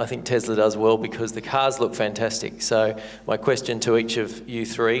 I think Tesla does well because the cars look fantastic. So my question to each of you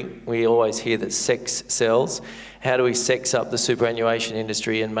three, we always hear that sex sells. How do we sex up the superannuation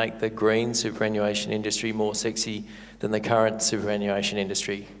industry and make the green superannuation industry more sexy than the current superannuation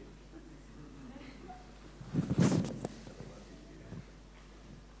industry?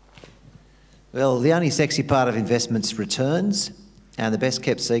 Well, the only sexy part of investments returns, and the best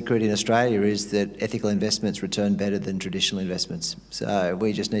kept secret in Australia is that ethical investments return better than traditional investments. So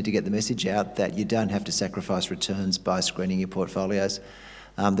we just need to get the message out that you don't have to sacrifice returns by screening your portfolios.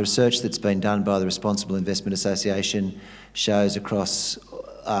 The research that's been done by the Responsible Investment Association shows across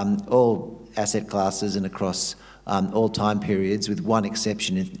all asset classes and across all time periods, with one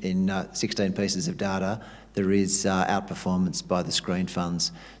exception in 16 pieces of data, there is outperformance by the screened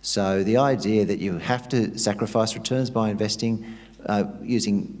funds. So the idea that you have to sacrifice returns by investing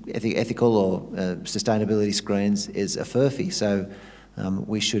using ethical or sustainability screens is a furphy. So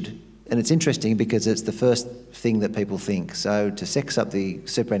we should, and it's interesting because it's the first thing that people think. So to sex up the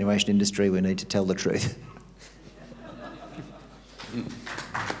superannuation industry, we need to tell the truth.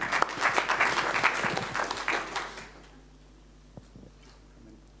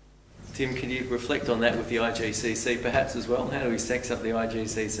 Tim, can you reflect on that with the IGCC perhaps as well? How do we sex up the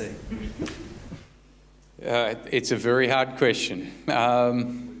IGCC? It's a very hard question. The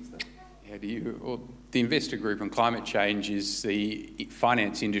Investor Group on Climate Change is the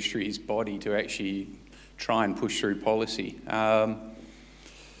finance industry's body to actually try and push through policy.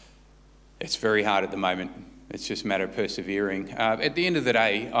 It's very hard at the moment. It's just a matter of persevering. At the end of the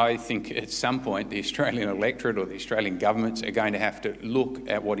day, I think at some point the Australian electorate or the Australian governments are going to have to look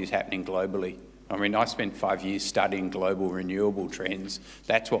at what is happening globally. I mean, I spent 5 years studying global renewable trends.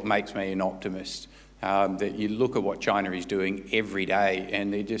 That's what makes me an optimist. That you look at what China is doing every day,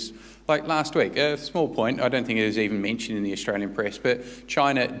 and they're just, like last week, a small point, I don't think it was even mentioned in the Australian press, but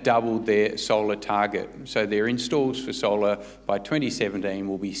China doubled their solar target. So their installs for solar by 2017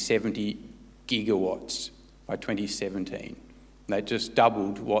 will be 70 gigawatts by 2017. They just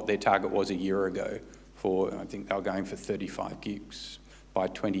doubled what their target was a year ago for, I think they were going for 35 gigs by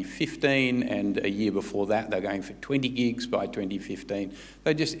 2015, and a year before that they're going for 20 gigs by 2015.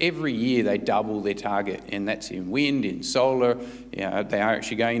 They just, every year they double their target, and that's in wind, in solar. You know, they are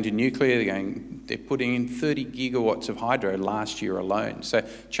actually going into nuclear. They're putting in 30 gigawatts of hydro last year alone. So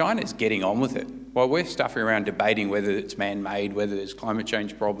China's getting on with it. While we're stuffing around debating whether it's man-made, whether there's climate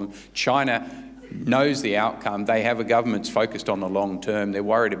change problem, China knows the outcome. They have a government focused on the long term. They're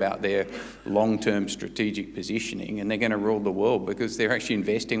worried about their long-term strategic positioning, and they're going to rule the world because they're actually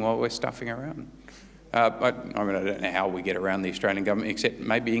investing while we're stuffing around. I mean, I don't know how we get around the Australian government, except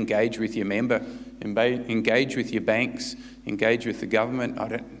maybe engage with your member, engage with your banks, engage with the government.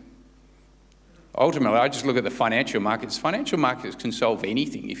 Ultimately, I just look at the financial markets. Financial markets can solve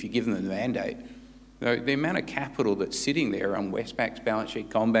anything if you give them the mandate. The amount of capital that's sitting there on Westpac's balance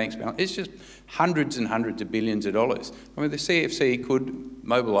sheet, CommBank's balance sheet, it's just hundreds and hundreds of billions of dollars. I mean, the CFC could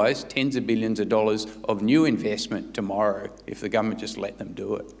mobilise tens of billions of dollars of new investment tomorrow if the government just let them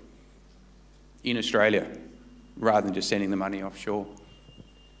do it in Australia, rather than just sending the money offshore.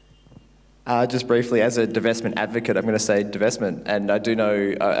 Just briefly, as a divestment advocate, I'm going to say divestment, and I do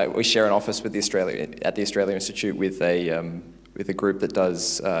know we share an office with the Australia Institute with a group that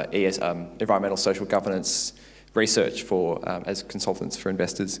does environmental social governance research for as consultants for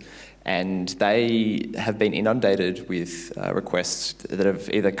investors, and they have been inundated with requests that have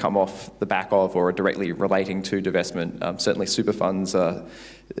either come off the back of or are directly relating to divestment. Certainly super funds are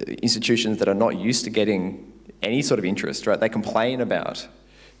institutions that are not used to getting any sort of interest, right? They complain about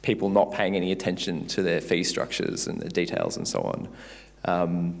people not paying any attention to their fee structures and the details and so on.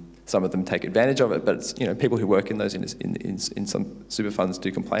 Some of them take advantage of it, but it's, you know, people who work in those in some super funds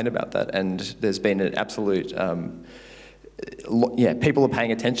do complain about that, and there's been an absolute people are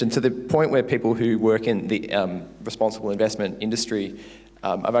paying attention to the point where people who work in the responsible investment industry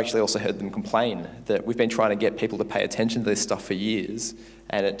I've actually also heard them complain that we've been trying to get people to pay attention to this stuff for years,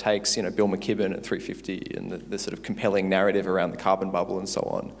 and it takes, you know, Bill McKibben at 350 and the sort of compelling narrative around the carbon bubble and so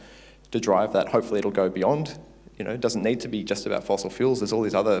on to drive that. Hopefully it'll go beyond. You know, it doesn't need to be just about fossil fuels. There's all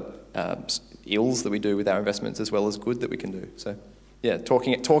these other ills that we do with our investments as well as good that we can do. So, yeah,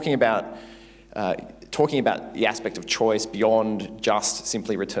 talking about the aspect of choice beyond just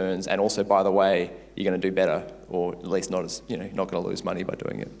simply returns, and also, by the way, you're going to do better, or at least not as, you know, not going to lose money by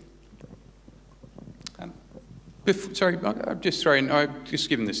doing it. Sorry, I've just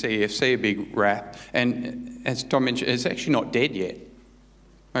given the CEFC a big rap, and as Tom mentioned, it's actually not dead yet.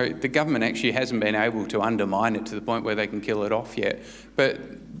 The government actually hasn't been able to undermine it to the point where they can kill it off yet. But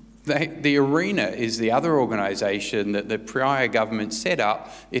the ARENA is the other organisation that the prior government set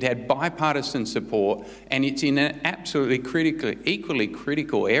up. It had bipartisan support, and it's in an absolutely equally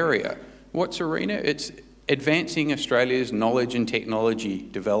critical area. What's ARENA? It's advancing Australia's knowledge and technology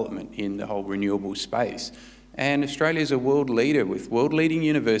development in the whole renewable space. And Australia's a world leader with world-leading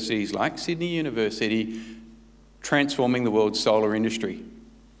universities like Sydney University transforming the world's solar industry,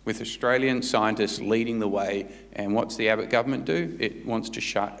 with Australian scientists leading the way. And what's the Abbott government do? It wants to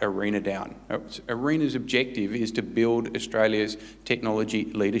shut ARENA down. ARENA's objective is to build Australia's technology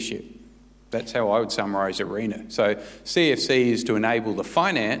leadership. That's how I would summarise ARENA. So CFC is to enable the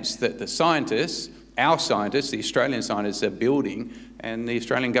finance that the scientists, our scientists, the Australian scientists are building, and the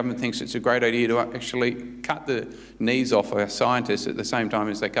Australian government thinks it's a great idea to actually cut the knees off our scientists at the same time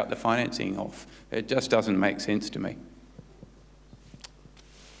as they cut the financing off. It just doesn't make sense to me.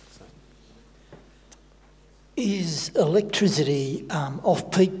 Is electricity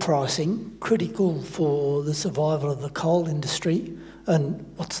off-peak pricing critical for the survival of the coal industry? And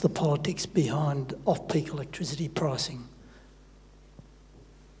what's the politics behind off-peak electricity pricing?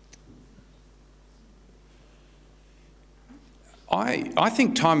 I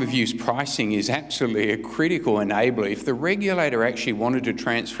think time of use pricing is absolutely a critical enabler. If the regulator actually wanted to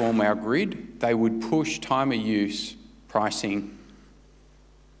transform our grid, they would push time of use pricing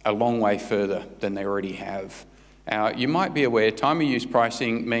a long way further than they already have. You might be aware time of use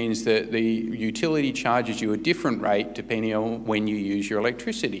pricing means that the utility charges you a different rate depending on when you use your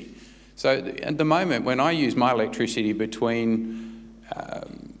electricity. So at the moment, when I use my electricity between,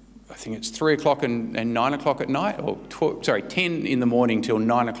 I think it's 3 o'clock and 9 o'clock at night, or 10 in the morning till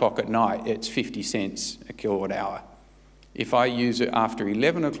 9 o'clock at night, it's 50 cents a kilowatt hour. If I use it after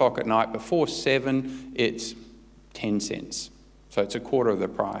 11 o'clock at night, before 7, it's 10 cents. So it's a quarter of the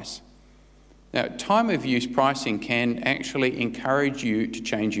price. Now, time of use pricing can actually encourage you to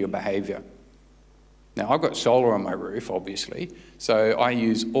change your behaviour. Now, I've got solar on my roof, obviously, so I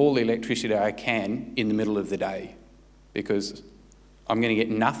use all the electricity I can in the middle of the day because I'm going to get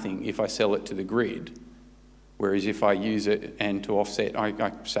nothing if I sell it to the grid, whereas if I use it and to offset, I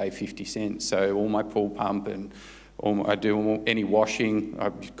save 50 cents. So all my pool pump and I do any washing,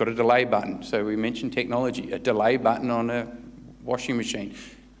 I've got a delay button. So we mentioned technology, a delay button on a washing machine.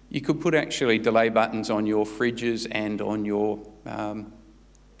 You could put actually delay buttons on your fridges and on your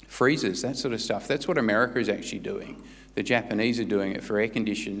freezers, that sort of stuff. That's what America is actually doing. The Japanese are doing it for air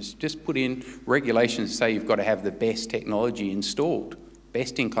conditioners. Just put in regulations that say you've got to have the best technology installed.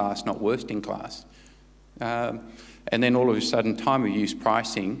 Best in class, not worst in class. And then all of a sudden, time of use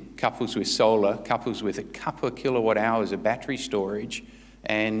pricing couples with solar, couples with a couple of kilowatt hours of battery storage,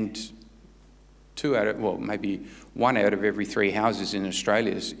 and maybe 1 out of every 3 houses in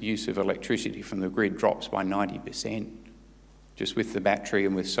Australia's use of electricity from the grid drops by 90%, just with the battery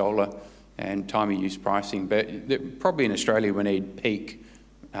and with solar and time of use pricing. But probably in Australia we need peak,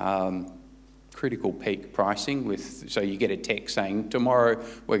 critical peak pricing, so you get a text saying, tomorrow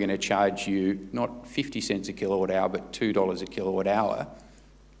we're going to charge you not 50 cents a kilowatt hour, but $2 a kilowatt hour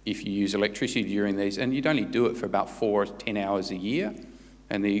if you use electricity during these. And you'd only do it for about 4 or 10 hours a year.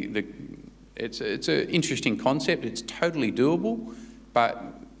 And it's an interesting concept. It's totally doable, but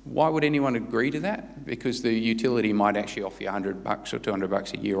why would anyone agree to that? Because the utility might actually offer you $100 or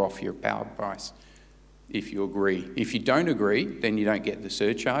 $200 a year off your power price if you agree. If you don't agree, then you don't get the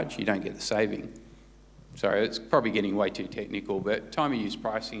surcharge, you don't get the saving. Sorry, it's probably getting way too technical, but time of use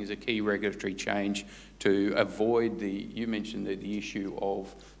pricing is a key regulatory change to avoid you mentioned the issue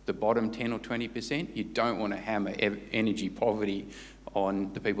of the bottom 10 or 20%. You don't want to hammer energy poverty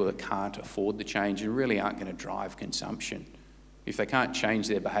on the people that can't afford the change and really aren't going to drive consumption. If they can't change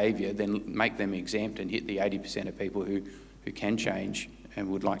their behaviour, then make them exempt and hit the 80% of people who can change and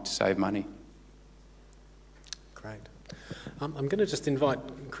would like to save money. Great. I'm going to just invite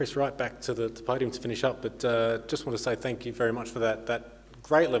Chris right back to the podium to finish up, but just want to say thank you very much for that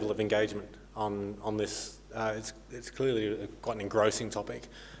great level of engagement on this it's clearly quite an engrossing topic.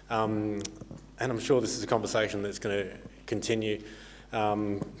 And I'm sure this is a conversation that's going to continue.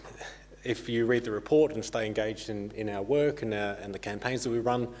 If you read the report and stay engaged in our work and the campaigns that we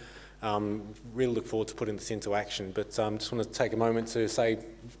run, really look forward to putting this into action. But just want to take a moment to say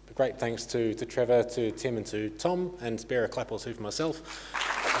great thanks to Trevor, to Tim and to Tom, and spare a clap or two for myself.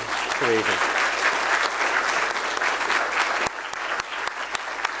 Good evening.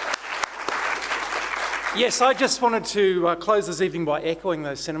 Yes, I just wanted to close this evening by echoing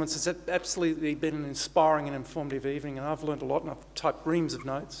those sentiments. It's absolutely been an inspiring and informative evening, and I've learned a lot, and I've typed reams of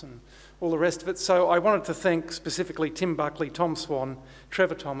notes and all the rest of it. So I wanted to thank specifically Tim Buckley, Tom Swan,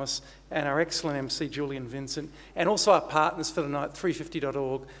 Trevor Thomas, and our excellent MC, Julian Vincent, and also our partners for the night,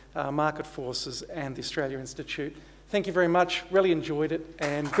 350.org, Market Forces, and the Australia Institute. Thank you very much. Really enjoyed it,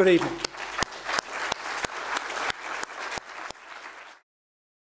 and good evening.